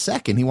wait a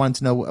second. He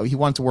wanted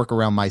to work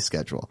around my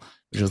schedule,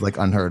 which was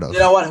unheard of. You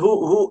know what?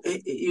 Who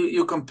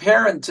you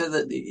compare it to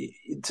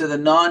the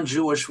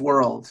non-Jewish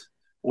world,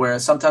 where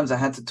sometimes I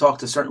had to talk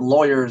to certain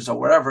lawyers or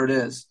whatever it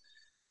is.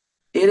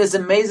 It is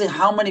amazing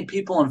how many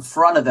people in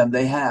front of them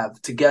they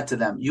have to get to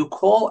them. You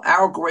call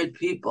our great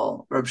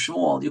people, Reb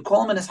Shmuel, you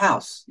call him in his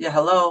house. Yeah,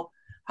 hello.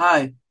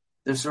 Hi.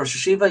 There's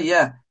Rosh Yeshiva.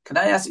 Yeah. Can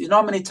I ask you,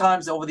 how many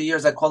times over the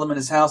years I called him in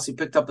his house, he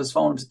picked up his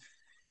phone.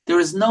 There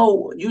is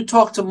you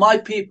talk to my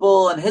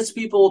people and his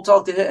people will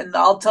talk to him, and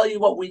I'll tell you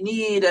what we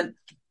need. And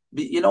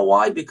you know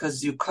why?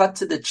 Because you cut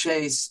to the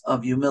chase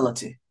of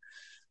humility.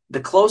 The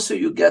closer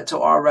you get to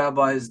our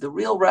rabbis, the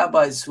real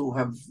rabbis who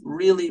have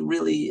really,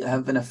 really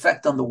have an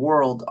effect on the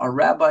world, are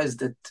rabbis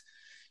that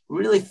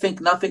really think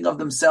nothing of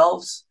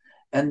themselves,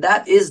 and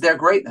that is their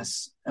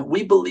greatness. And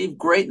we believe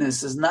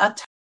greatness is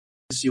not how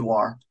famous you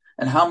are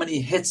and how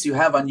many hits you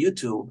have on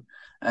YouTube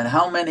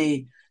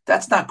And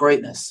that's not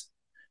greatness.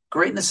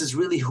 Greatness is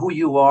really who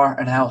you are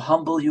and how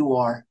humble you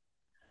are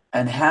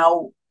and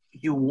how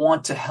you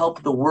want to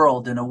help the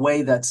world in a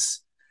way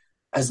that's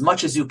as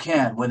much as you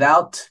can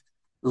without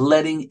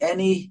letting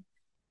any,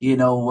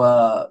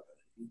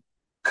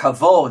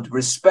 kavod,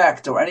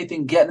 respect, or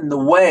anything get in the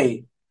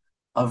way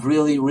of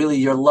really, really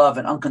your love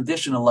and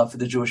unconditional love for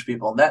the Jewish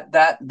people.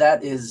 That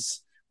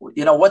is,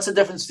 what's the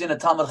difference between a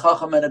Talmid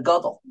Chacham and a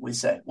Gadol? We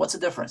say, what's the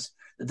difference?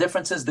 The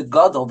difference is the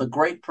Gadol, the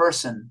great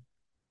person,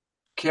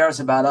 cares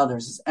about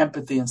others, is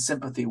empathy and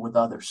sympathy with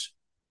others.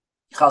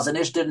 Chazon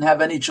Ish didn't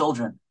have any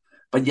children,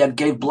 but yet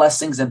gave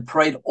blessings and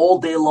prayed all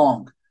day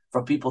long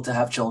for people to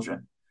have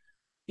children.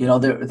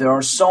 There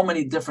are so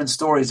many different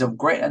stories of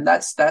great, and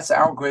that's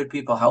our great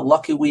people. How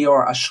lucky we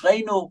are!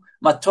 Ashreinu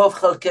matov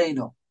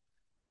chalkeinu.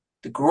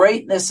 The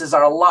greatness is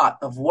our lot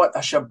of what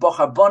Asher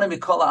bocha banu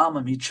mikol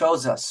ha'amim. He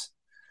chose us,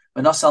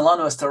 v'nasa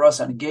lanu es Torah,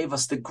 and gave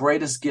us the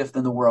greatest gift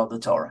in the world, the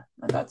Torah,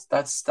 and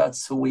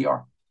that's who we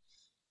are.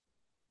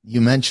 You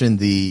mentioned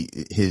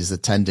his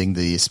attending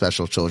the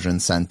Special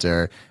Children's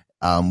Center,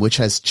 which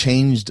has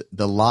changed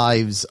the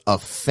lives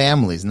of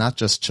families, not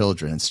just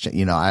children.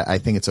 I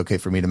think it's okay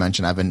for me to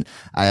mention.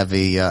 I have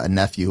a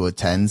nephew who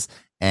attends,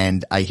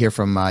 and I hear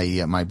from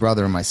my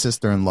brother and my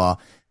sister-in-law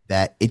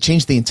that it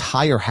changed the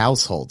entire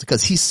household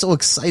because he's so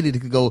excited to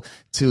go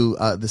to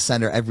the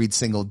center every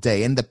single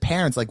day. And the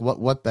parents, like,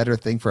 what better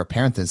thing for a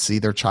parent than see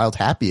their child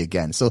happy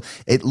again? So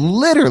it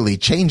literally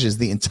changes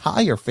the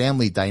entire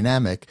family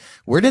dynamic.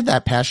 Where did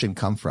that passion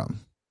come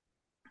from?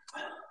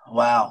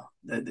 Wow.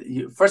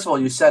 First of all,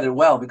 you said it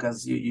well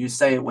because you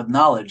say it with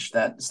knowledge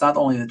that it's not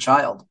only the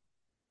child.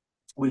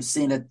 We've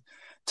seen it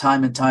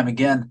time and time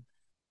again.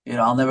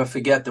 I'll never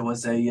forget there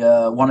was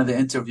one of the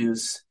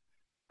interviews.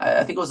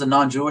 I think it was a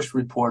non-Jewish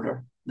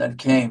reporter that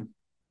came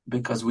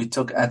because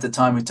at the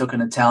time we took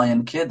an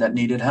Italian kid that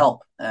needed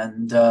help,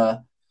 and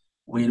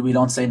we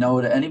don't say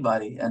no to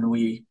anybody. And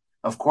we,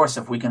 of course,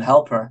 if we can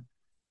help her,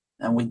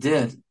 and we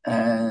did.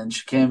 And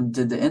she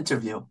did the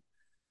interview,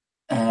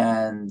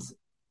 and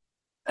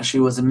she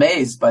was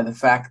amazed by the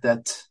fact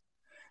that,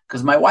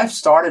 because my wife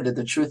started it.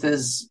 The truth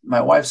is,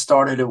 my wife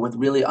started it with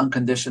really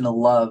unconditional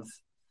love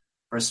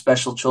for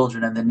special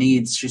children and the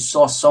needs. She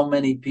saw so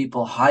many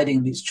people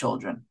hiding these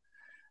children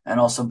and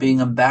also being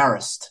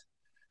embarrassed,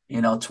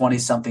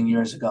 20-something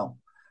years ago.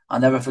 I'll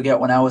never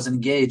forget when I was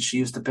engaged, she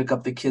used to pick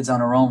up the kids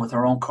on her own with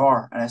her own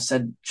car. And I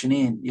said,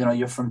 Janine,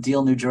 you're from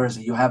Deal, New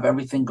Jersey. You have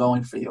everything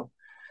going for you.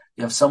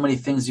 You have so many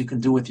things you can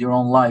do with your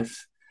own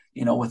life,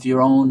 with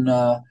your own,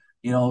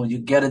 you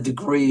get a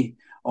degree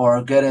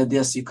or get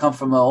this. You come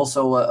from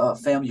also a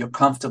family, you're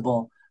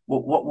comfortable.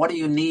 What do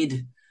you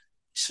need?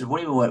 She said, what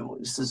do you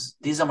want? She says,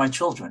 these are my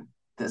children.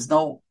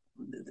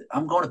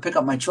 I'm going to pick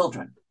up my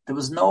children. There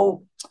was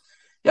no...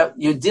 Yeah,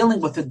 you're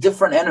dealing with a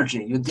different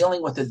energy. You're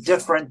dealing with a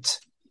different.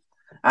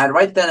 And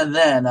right then and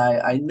then,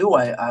 I knew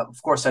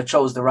of course, I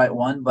chose the right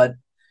one, but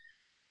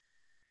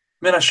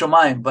Min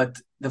HaShamayim. But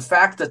the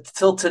fact that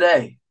till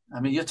today,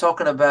 you're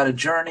talking about a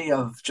journey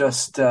of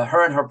just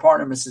her and her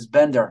partner, Mrs.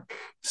 Bender,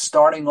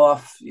 starting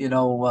off,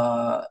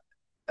 a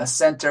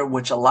center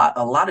which a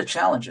lot of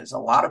challenges. A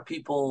lot of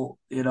people,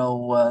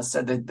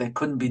 said that they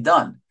couldn't be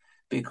done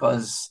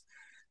because,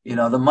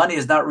 the money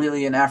is not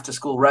really an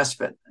after-school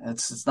respite.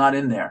 It's not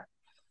in there.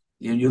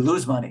 You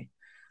lose money.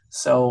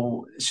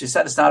 So she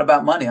said, it's not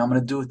about money. I'm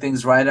going to do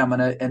things right.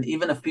 And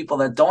even if people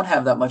that don't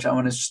have that much, I'm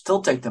going to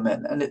still take them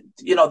in. And,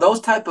 those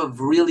type of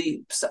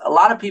really, a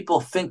lot of people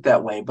think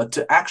that way, but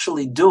to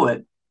actually do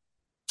it,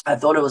 I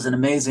thought it was an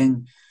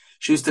amazing,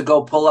 she used to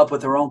go pull up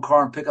with her own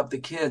car and pick up the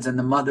kids, and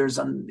the mothers,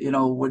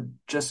 would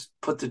just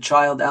put the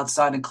child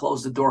outside and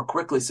close the door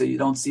quickly so you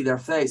don't see their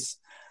face.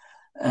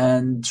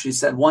 And she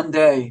said, one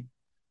day,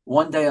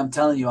 I'm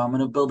telling you, I'm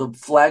going to build a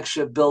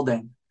flagship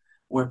building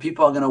where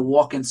people are going to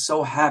walk in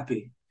so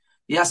happy.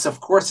 Yes, of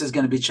course, there's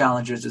going to be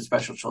challenges with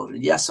special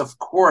children. Yes, of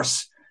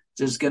course,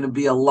 there's going to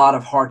be a lot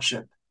of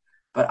hardship.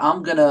 But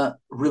I'm going to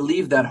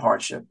relieve that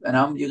hardship.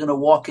 And you're going to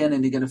walk in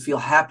and you're going to feel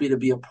happy to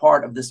be a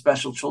part of the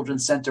Special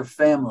Children's Center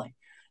family.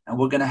 And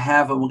we're going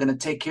to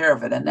take care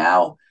of it. And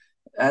now,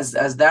 as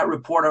that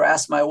reporter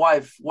asked my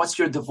wife, what's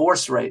your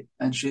divorce rate?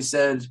 And she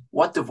said,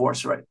 what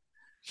divorce rate?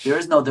 There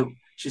is no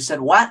She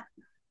said, what?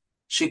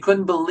 She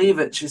couldn't believe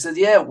it. She said,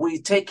 yeah,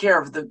 we take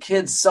care of the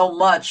kids so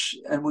much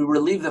and we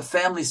relieve the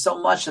family so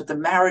much that the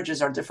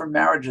marriages are different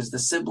marriages.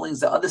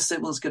 The other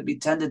siblings could be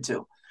tended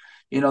to.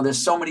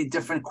 There's so many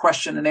different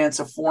question and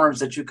answer forums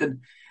that you could,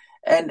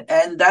 and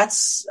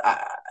that's,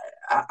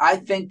 I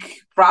think,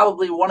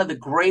 probably one of the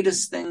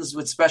greatest things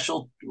with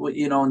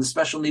in the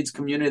special needs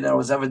community that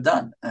was ever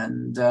done.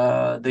 And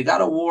they got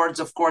awards,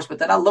 of course, but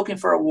they're not looking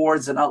for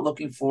awards. They're not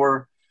looking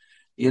for,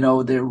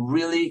 they're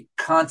really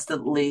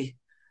constantly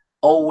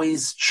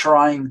always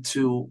trying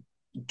to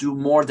do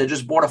more. They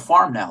just bought a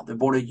farm now. They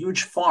bought a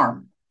huge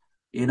farm,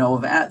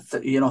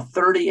 of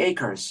 30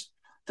 acres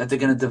that they're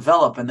going to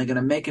develop, and they're going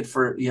to make it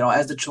for,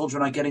 as the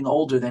children are getting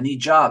older, they need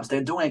jobs.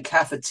 They're doing a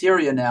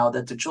cafeteria now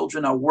that the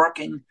children are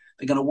working.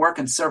 They're going to work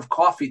and serve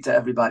coffee to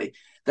everybody.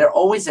 They're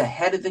always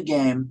ahead of the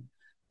game.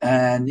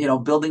 And,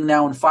 building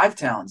now in Five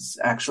Towns,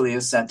 actually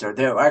a center.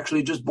 They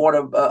actually just bought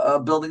a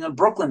building in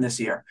Brooklyn this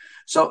year.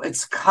 So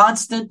it's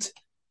constant,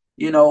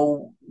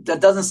 that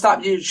doesn't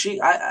stop.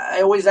 I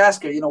always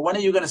ask her, when are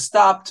you going to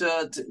stop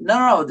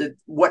no,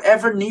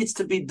 whatever needs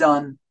to be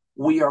done,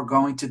 we are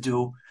going to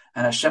do.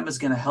 And Hashem is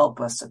going to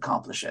help us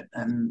accomplish it.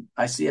 And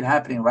I see it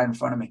happening right in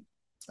front of me.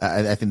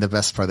 I think the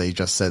best part that you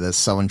just said is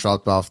someone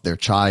dropped off their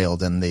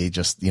child and they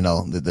just,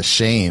 the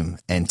shame.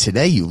 And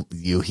today you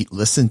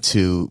listen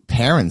to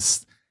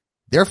parents,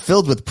 they're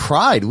filled with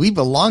pride. We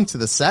belong to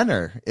the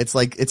center. It's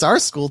like, it's our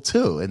school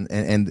too.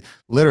 And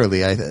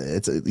literally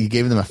you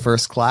gave them a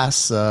first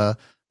class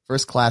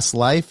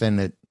life,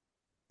 and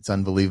it's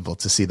unbelievable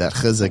to see that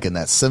chizuk and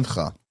that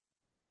simcha.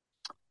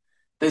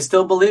 They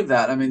still believe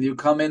that. I mean, you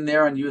come in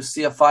there and you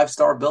see a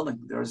 5-star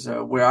building.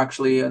 We're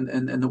actually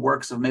in the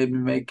works of maybe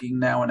making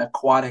now an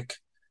aquatic,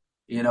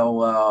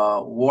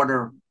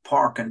 water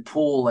park and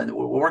pool. And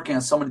we're working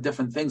on so many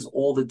different things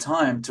all the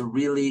time to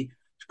really,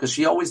 because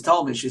she always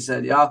told me, she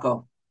said,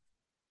 Yaakov,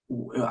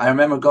 I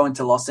remember going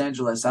to Los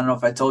Angeles. I don't know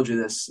if I told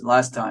you this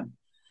last time,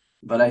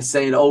 but I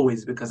say it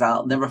always because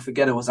I'll never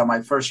forget. It was on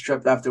my first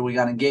trip after we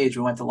got engaged.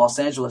 We went to Los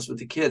Angeles with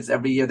the kids.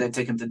 Every year they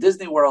take them to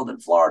Disney World in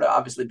Florida,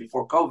 obviously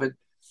before COVID.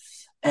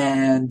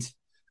 And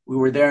we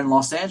were there in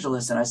Los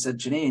Angeles, and I said,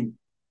 Janine,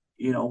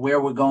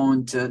 where we're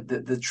going to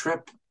the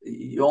trip,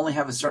 you only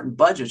have a certain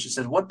budget. She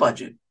said, what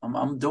budget?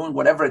 I'm doing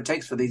whatever it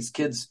takes for these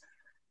kids.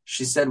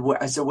 She said,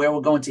 I said, where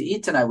we're going to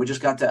eat tonight? We just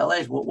got to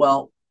LA.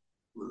 Well,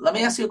 let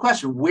me ask you a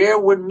question. Where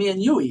would me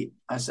and you eat?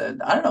 I said,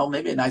 I don't know,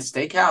 maybe a nice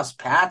steakhouse,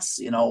 Pat's,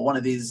 one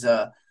of these.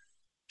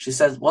 She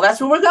says, well,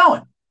 that's where we're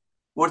going.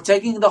 We're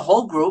taking the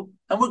whole group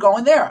and we're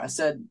going there. I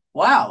said,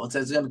 wow,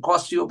 it's going to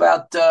cost you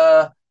about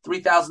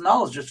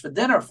 $3,000 just for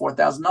dinner,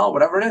 $4,000,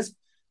 whatever it is.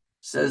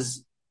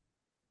 Says,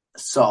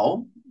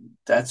 so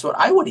that's what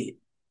I would eat.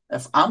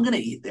 If I'm going to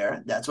eat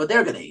there, that's what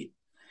they're going to eat.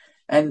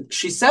 And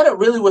she said it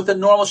really with a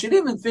normal, she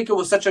didn't even think it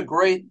was such a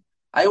great,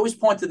 I always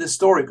point to this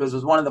story because it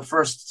was one of the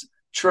first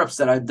trips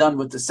that I've done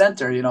with the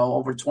center,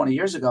 over 20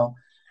 years ago.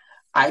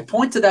 I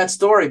point to that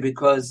story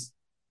because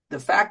the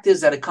fact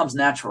is that it comes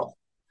natural.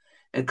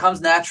 It comes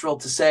natural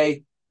to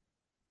say,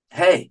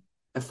 hey,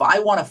 if I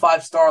want a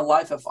 5-star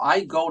life, if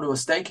I go to a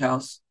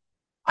steakhouse,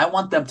 I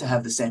want them to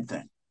have the same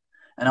thing.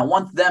 And I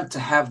want them to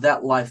have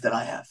that life that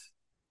I have.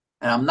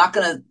 And I'm not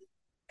going to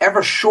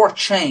ever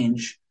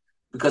shortchange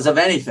because of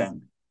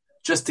anything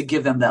just to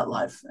give them that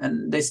life.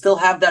 And they still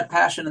have that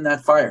passion and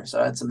that fire. So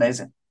that's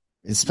amazing.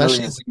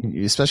 Especially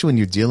when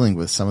you're dealing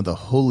with some of the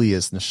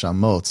holiest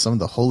neshamot, some of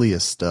the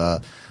holiest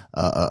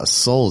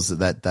souls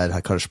that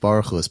HaKadosh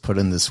Baruch Hu has put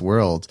in this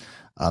world.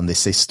 They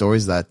say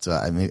stories that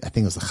I think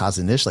it was the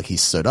Chazon Ish, like he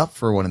stood up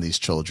for one of these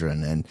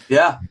children, and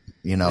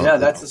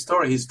that's the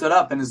story. He stood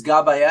up, and his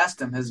gabbai asked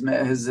him,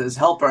 his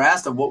helper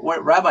asked him,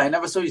 what, Rabbi, I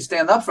never saw you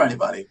stand up for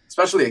anybody,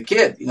 especially a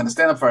kid. You're going to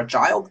stand up for a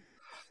child?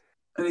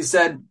 And he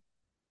said,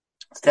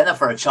 stand up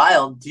for a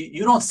child?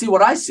 You don't see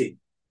what I see.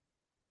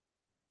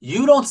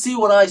 You don't see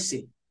what I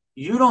see.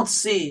 You don't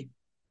see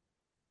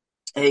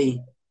a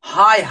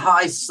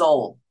high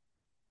soul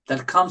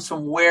that comes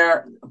from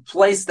a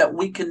place that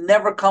we can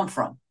never come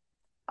from.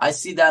 I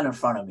see that in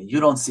front of me. You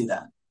don't see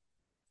that.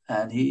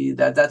 And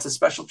that's a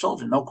special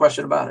children, no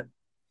question about it.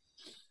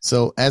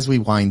 So as we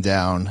wind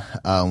down,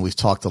 we've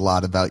talked a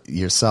lot about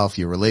yourself,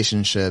 your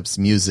relationships,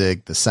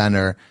 music, the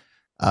center.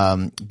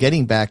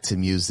 Getting back to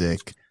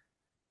music,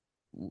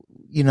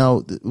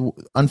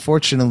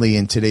 unfortunately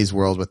in today's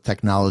world with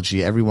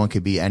technology, everyone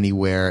could be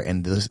anywhere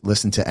and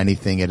listen to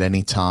anything at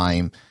any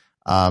time.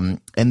 And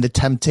the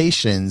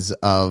temptations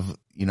of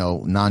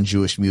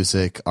non-Jewish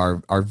music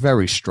are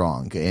very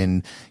strong,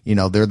 and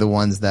they're the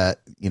ones that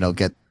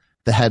get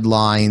the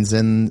headlines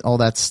and all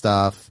that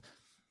stuff.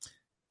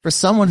 For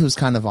someone who's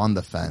kind of on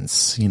the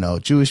fence,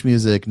 Jewish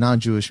music,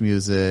 non-Jewish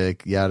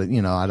music, I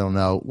don't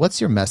know, what's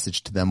your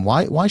message to them?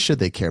 Why should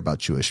they care about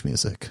Jewish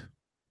music?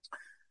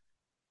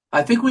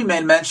 I think we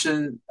made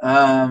mention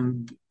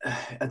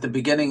at the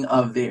beginning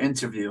of the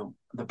interview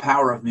the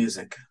power of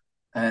music,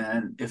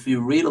 and if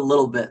you read a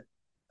little bit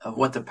of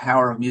what the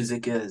power of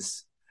music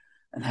is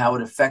and how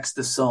it affects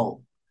the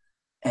soul.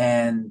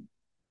 And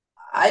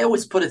I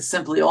always put it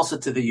simply also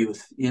to the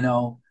youth,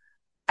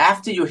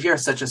 after you hear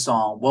such a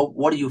song,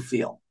 what do you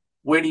feel?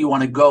 Where do you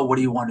want to go? What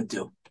do you want to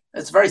do?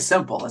 It's very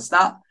simple. It's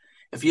not,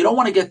 if you don't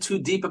want to get too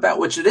deep about,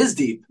 which it is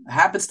deep, it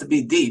happens to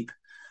be deep,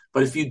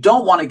 but if you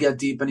don't want to get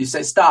deep and you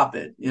say, stop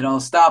it,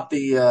 stop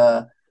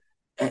I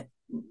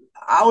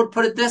would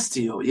put it this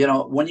to you,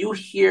 when you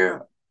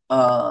hear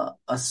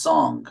a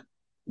song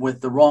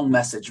with the wrong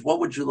message, what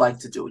would you like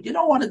to do? You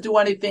don't want to do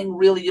anything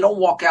really. You don't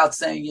walk out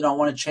saying, I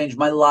want to change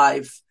my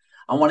life.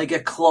 I want to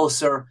get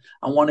closer.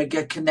 I want to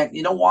get connected.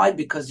 You know why?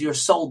 Because your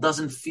soul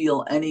doesn't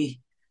feel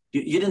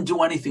you didn't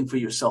do anything for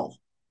your soul.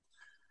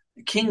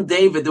 King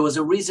David, there was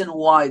a reason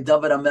why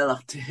David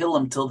HaMelech,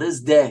 Tehillim, till this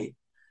day,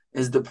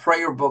 is the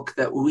prayer book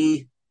that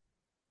we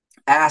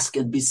ask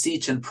and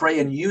beseech and pray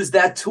and use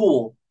that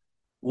tool.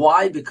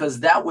 Why? Because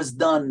that was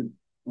done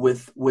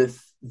with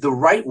the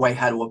right way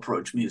how to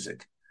approach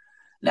music.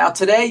 Now,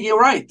 today, you're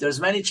right. There's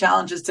many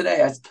challenges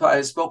today.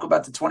 I spoke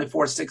about the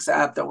 24/6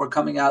 app that we're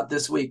coming out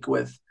this week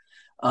with,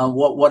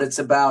 what it's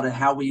about and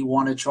how we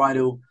want to try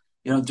to,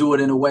 do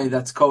it in a way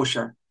that's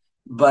kosher.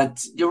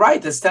 But you're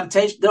right. There's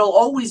temptation. There'll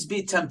always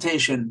be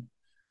temptation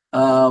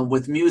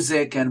with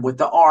music and with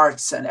the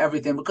arts and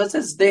everything, because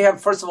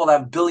first of all, they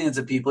have billions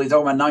of people. You're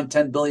talking about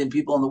 9-10 billion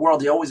people in the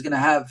world. You're always going to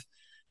have,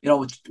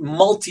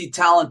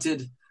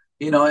 multi-talented,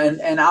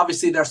 and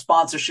obviously their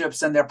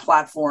sponsorships and their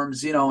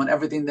platforms, and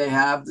everything they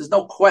have. There's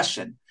no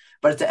question.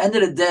 But at the end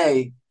of the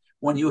day,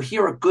 when you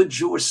hear a good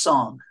Jewish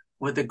song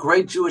with a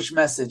great Jewish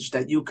message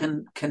that you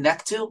can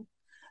connect to,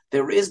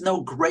 there is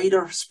no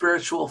greater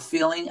spiritual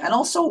feeling, and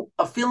also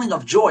a feeling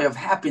of joy, of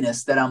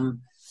happiness, that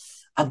I'm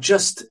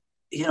just,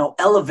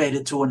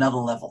 elevated to another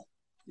level.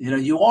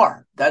 You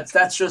are.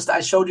 That's just,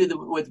 I showed you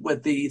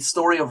with the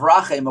story of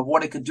Rachem, of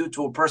what it could do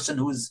to a person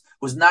who's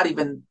not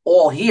even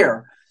all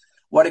here,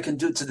 what it can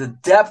do to the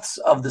depths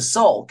of the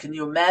soul. Can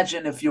you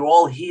imagine if you're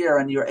all here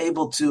and you're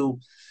able to,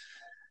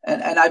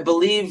 and I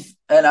believe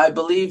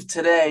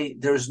today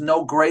there's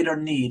no greater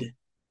need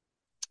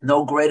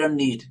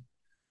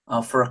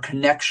for a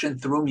connection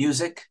through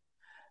music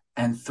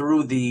and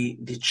through the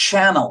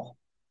channel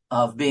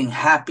of being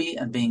happy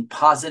and being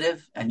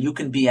positive, and you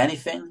can be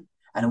anything,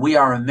 and we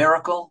are a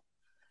miracle,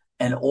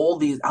 and all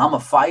these, I'm a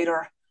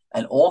fighter,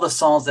 and all the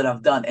songs that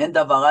I've done, En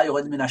Davarai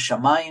Yored Min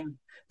Hashamayim,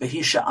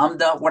 V'hi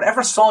Sha'amda,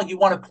 whatever song you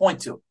want to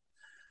point to,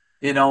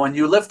 and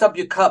you lift up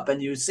your cup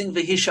and you sing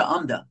V'hi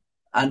Sha'amda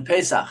on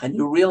Pesach, and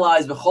you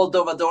realize B'chol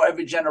Dor Vador,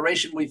 every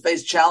generation we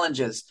face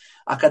challenges,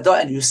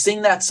 and you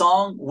sing that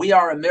song, we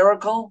are a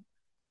miracle.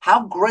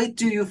 How great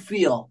do you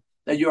feel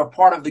that you're a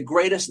part of the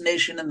greatest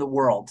nation in the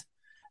world?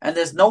 And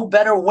there's no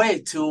better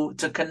way to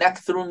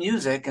connect through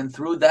music and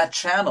through that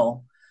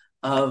channel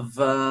of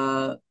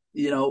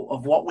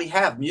what we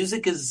have.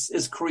 Music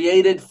is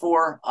created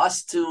for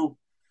us to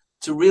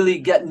really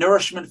get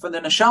nourishment for the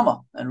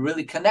neshama and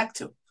really connect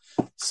to.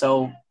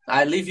 So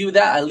I leave you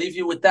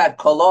with that.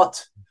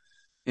 Kolot,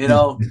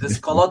 this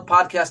Kolot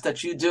podcast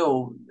that you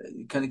do,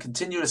 you can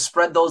continue to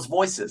spread those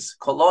voices.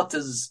 Kolot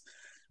is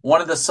one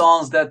of the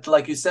songs that,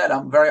 like you said,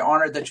 I'm very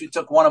honored that you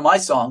took one of my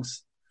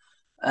songs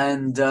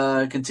and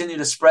continue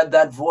to spread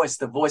that voice,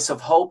 the voice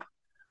of hope,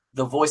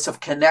 the voice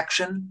of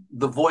connection,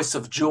 the voice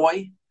of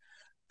joy,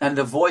 and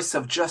the voice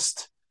of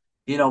just,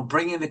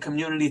 bringing the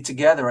community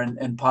together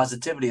and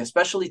positivity.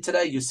 Especially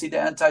today, you see the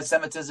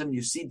anti-Semitism,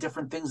 you see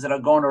different things that are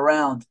going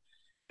around.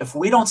 If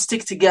we don't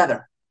stick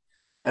together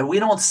and we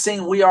don't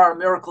sing We Are a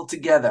Miracle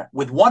together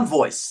with one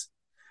voice,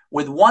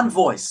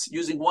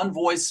 using one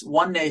voice,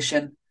 one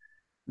nation,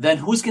 then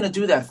who's going to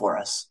do that for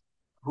us?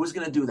 Who's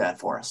going to do that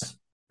for us?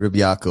 Reb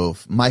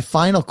Yaakov, my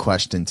final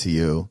question to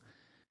you.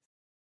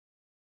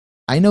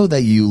 I know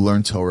that you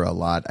learn Torah a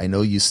lot. I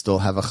know you still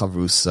have a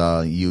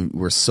chavrusa. You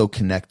were so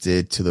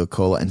connected to the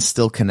kollel and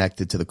still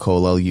connected to the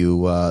kollel,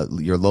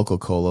 your local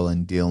kollel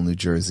in Deal, New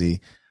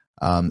Jersey.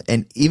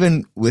 And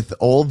even with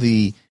all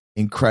the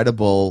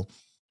incredible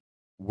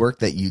work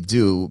that you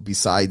do,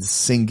 besides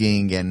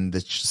singing and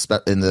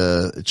in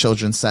the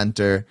children's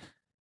center,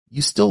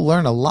 you still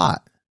learn a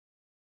lot.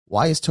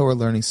 Why is Torah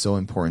learning so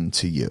important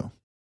to you?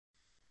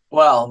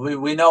 Well,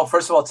 we know,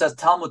 first of all, it says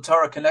Talmud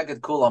Torah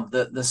Keneged Kulam.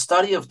 The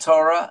study of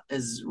Torah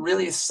is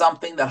really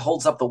something that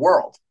holds up the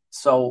world.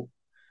 So,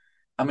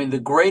 the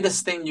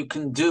greatest thing you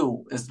can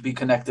do is to be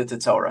connected to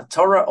Torah.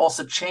 Torah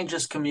also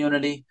changes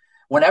community.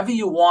 Whenever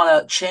you want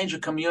to change a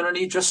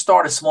community, just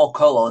start a small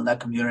kollel in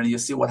that community. You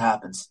see what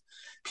happens.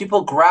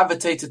 People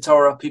gravitate to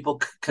Torah. People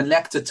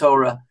connect to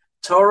Torah.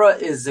 Torah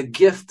is a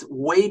gift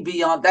way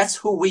beyond. That's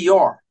who we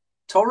are.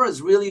 Torah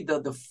is really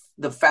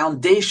the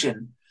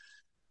foundation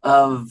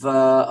of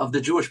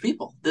the Jewish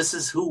people. This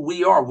is who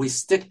we are. We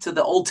stick to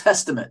the Old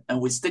Testament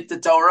and we stick to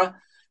Torah.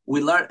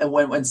 We learn, and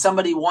when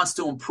somebody wants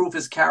to improve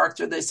his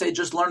character, they say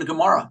just learn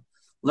Gemara.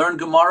 Learn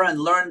Gemara and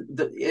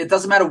it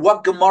doesn't matter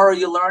what Gemara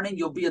you're learning,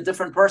 you'll be a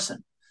different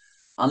person.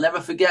 I'll never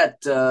forget,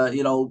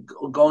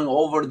 going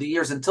over the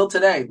years until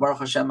today, Baruch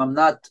Hashem,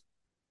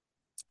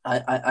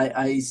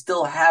 I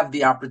still have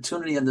the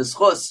opportunity in this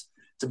chus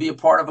to be a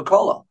part of a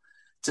kollel.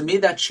 To me,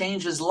 that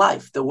changes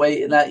life. The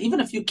way that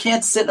even if you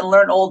can't sit and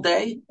learn all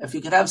day, if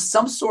you can have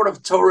some sort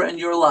of Torah in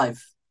your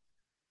life,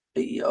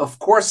 of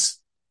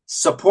course,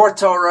 support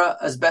Torah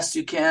as best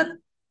you can.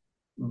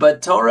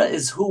 But Torah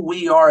is who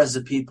we are as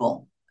a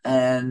people,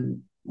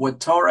 and what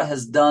Torah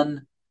has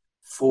done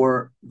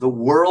for the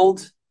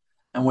world,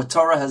 and what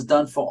Torah has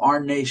done for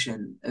our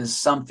nation is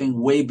something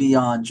way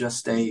beyond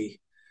just a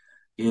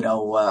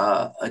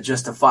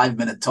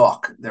 5-minute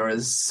talk. There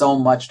is so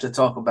much to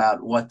talk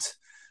about what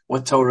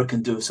Torah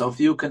can do. So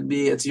if you can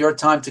it's your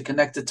time to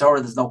connect to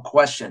Torah, there's no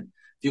question.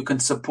 If you can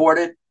support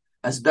it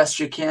as best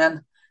you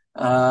can,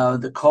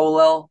 the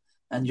kollel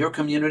and your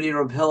community,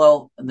 Reb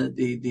Hillel, and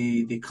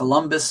the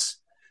Columbus,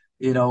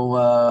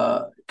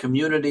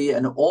 community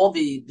and all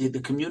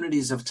the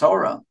communities of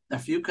Torah,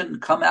 if you can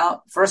come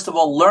out, first of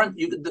all, learn.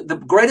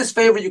 The greatest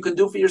favor you can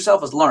do for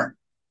yourself is learn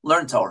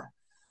Torah.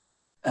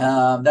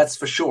 That's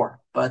for sure.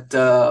 but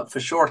for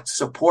sure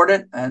support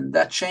it, and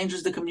that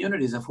changes the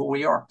communities of who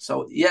we are.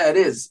 So yeah, it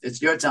is.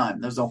 It's your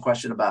time. There's no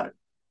question about it.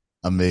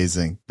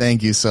 Amazing.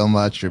 Thank you so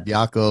much, Reb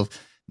Yaakov.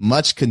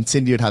 Much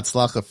continued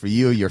Hatzlacha for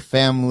you, your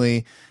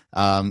family.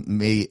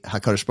 May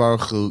HaKadosh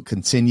Baruch Hu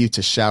continue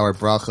to shower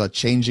bracha,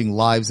 changing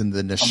lives in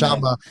the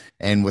neshama,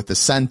 and with the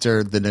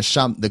center, the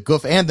neshama, the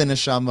guf, and the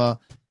neshama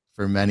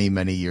for many,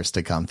 many years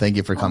to come. Thank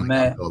you for coming.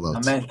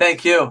 Amen.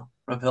 Thank you,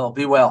 Reb Hill.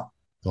 Be well.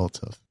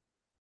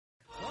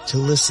 To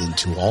listen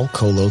to all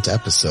Kolot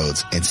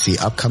episodes and see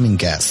upcoming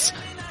guests,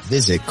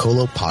 visit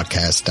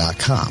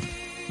kolotpodcast.com.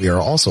 We are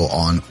also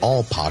on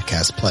all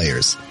podcast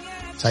players.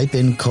 Type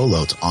in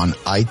Kolot on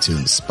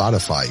iTunes,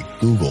 Spotify,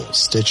 Google,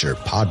 Stitcher,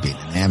 Podbean,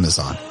 and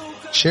Amazon.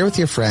 Share with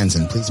your friends,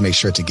 and please make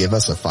sure to give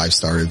us a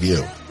 5-star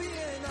review.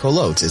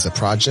 Kolot is a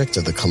project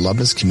of the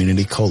Columbus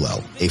Community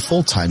Kollel, a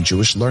full-time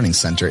Jewish learning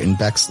center in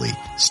Bexley,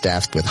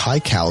 staffed with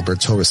high-caliber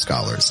Torah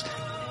scholars.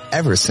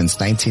 Ever since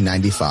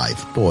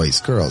 1995, boys,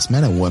 girls,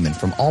 men, and women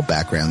from all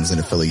backgrounds and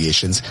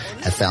affiliations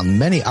have found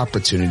many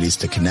opportunities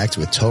to connect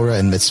with Torah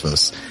and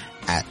mitzvos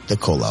at the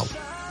Kollel.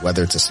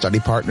 Whether it's a study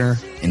partner,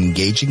 an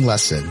engaging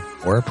lesson,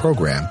 or a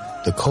program,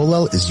 the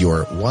Kollel is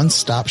your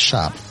one-stop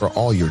shop for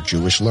all your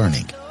Jewish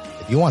learning.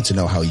 If you want to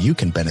know how you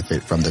can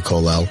benefit from the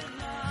Kollel,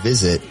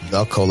 visit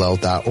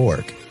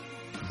thekollel.org.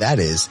 That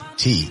is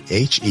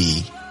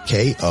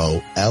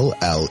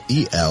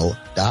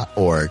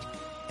TheKollel.org,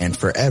 and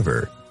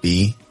forever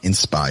be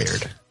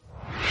inspired.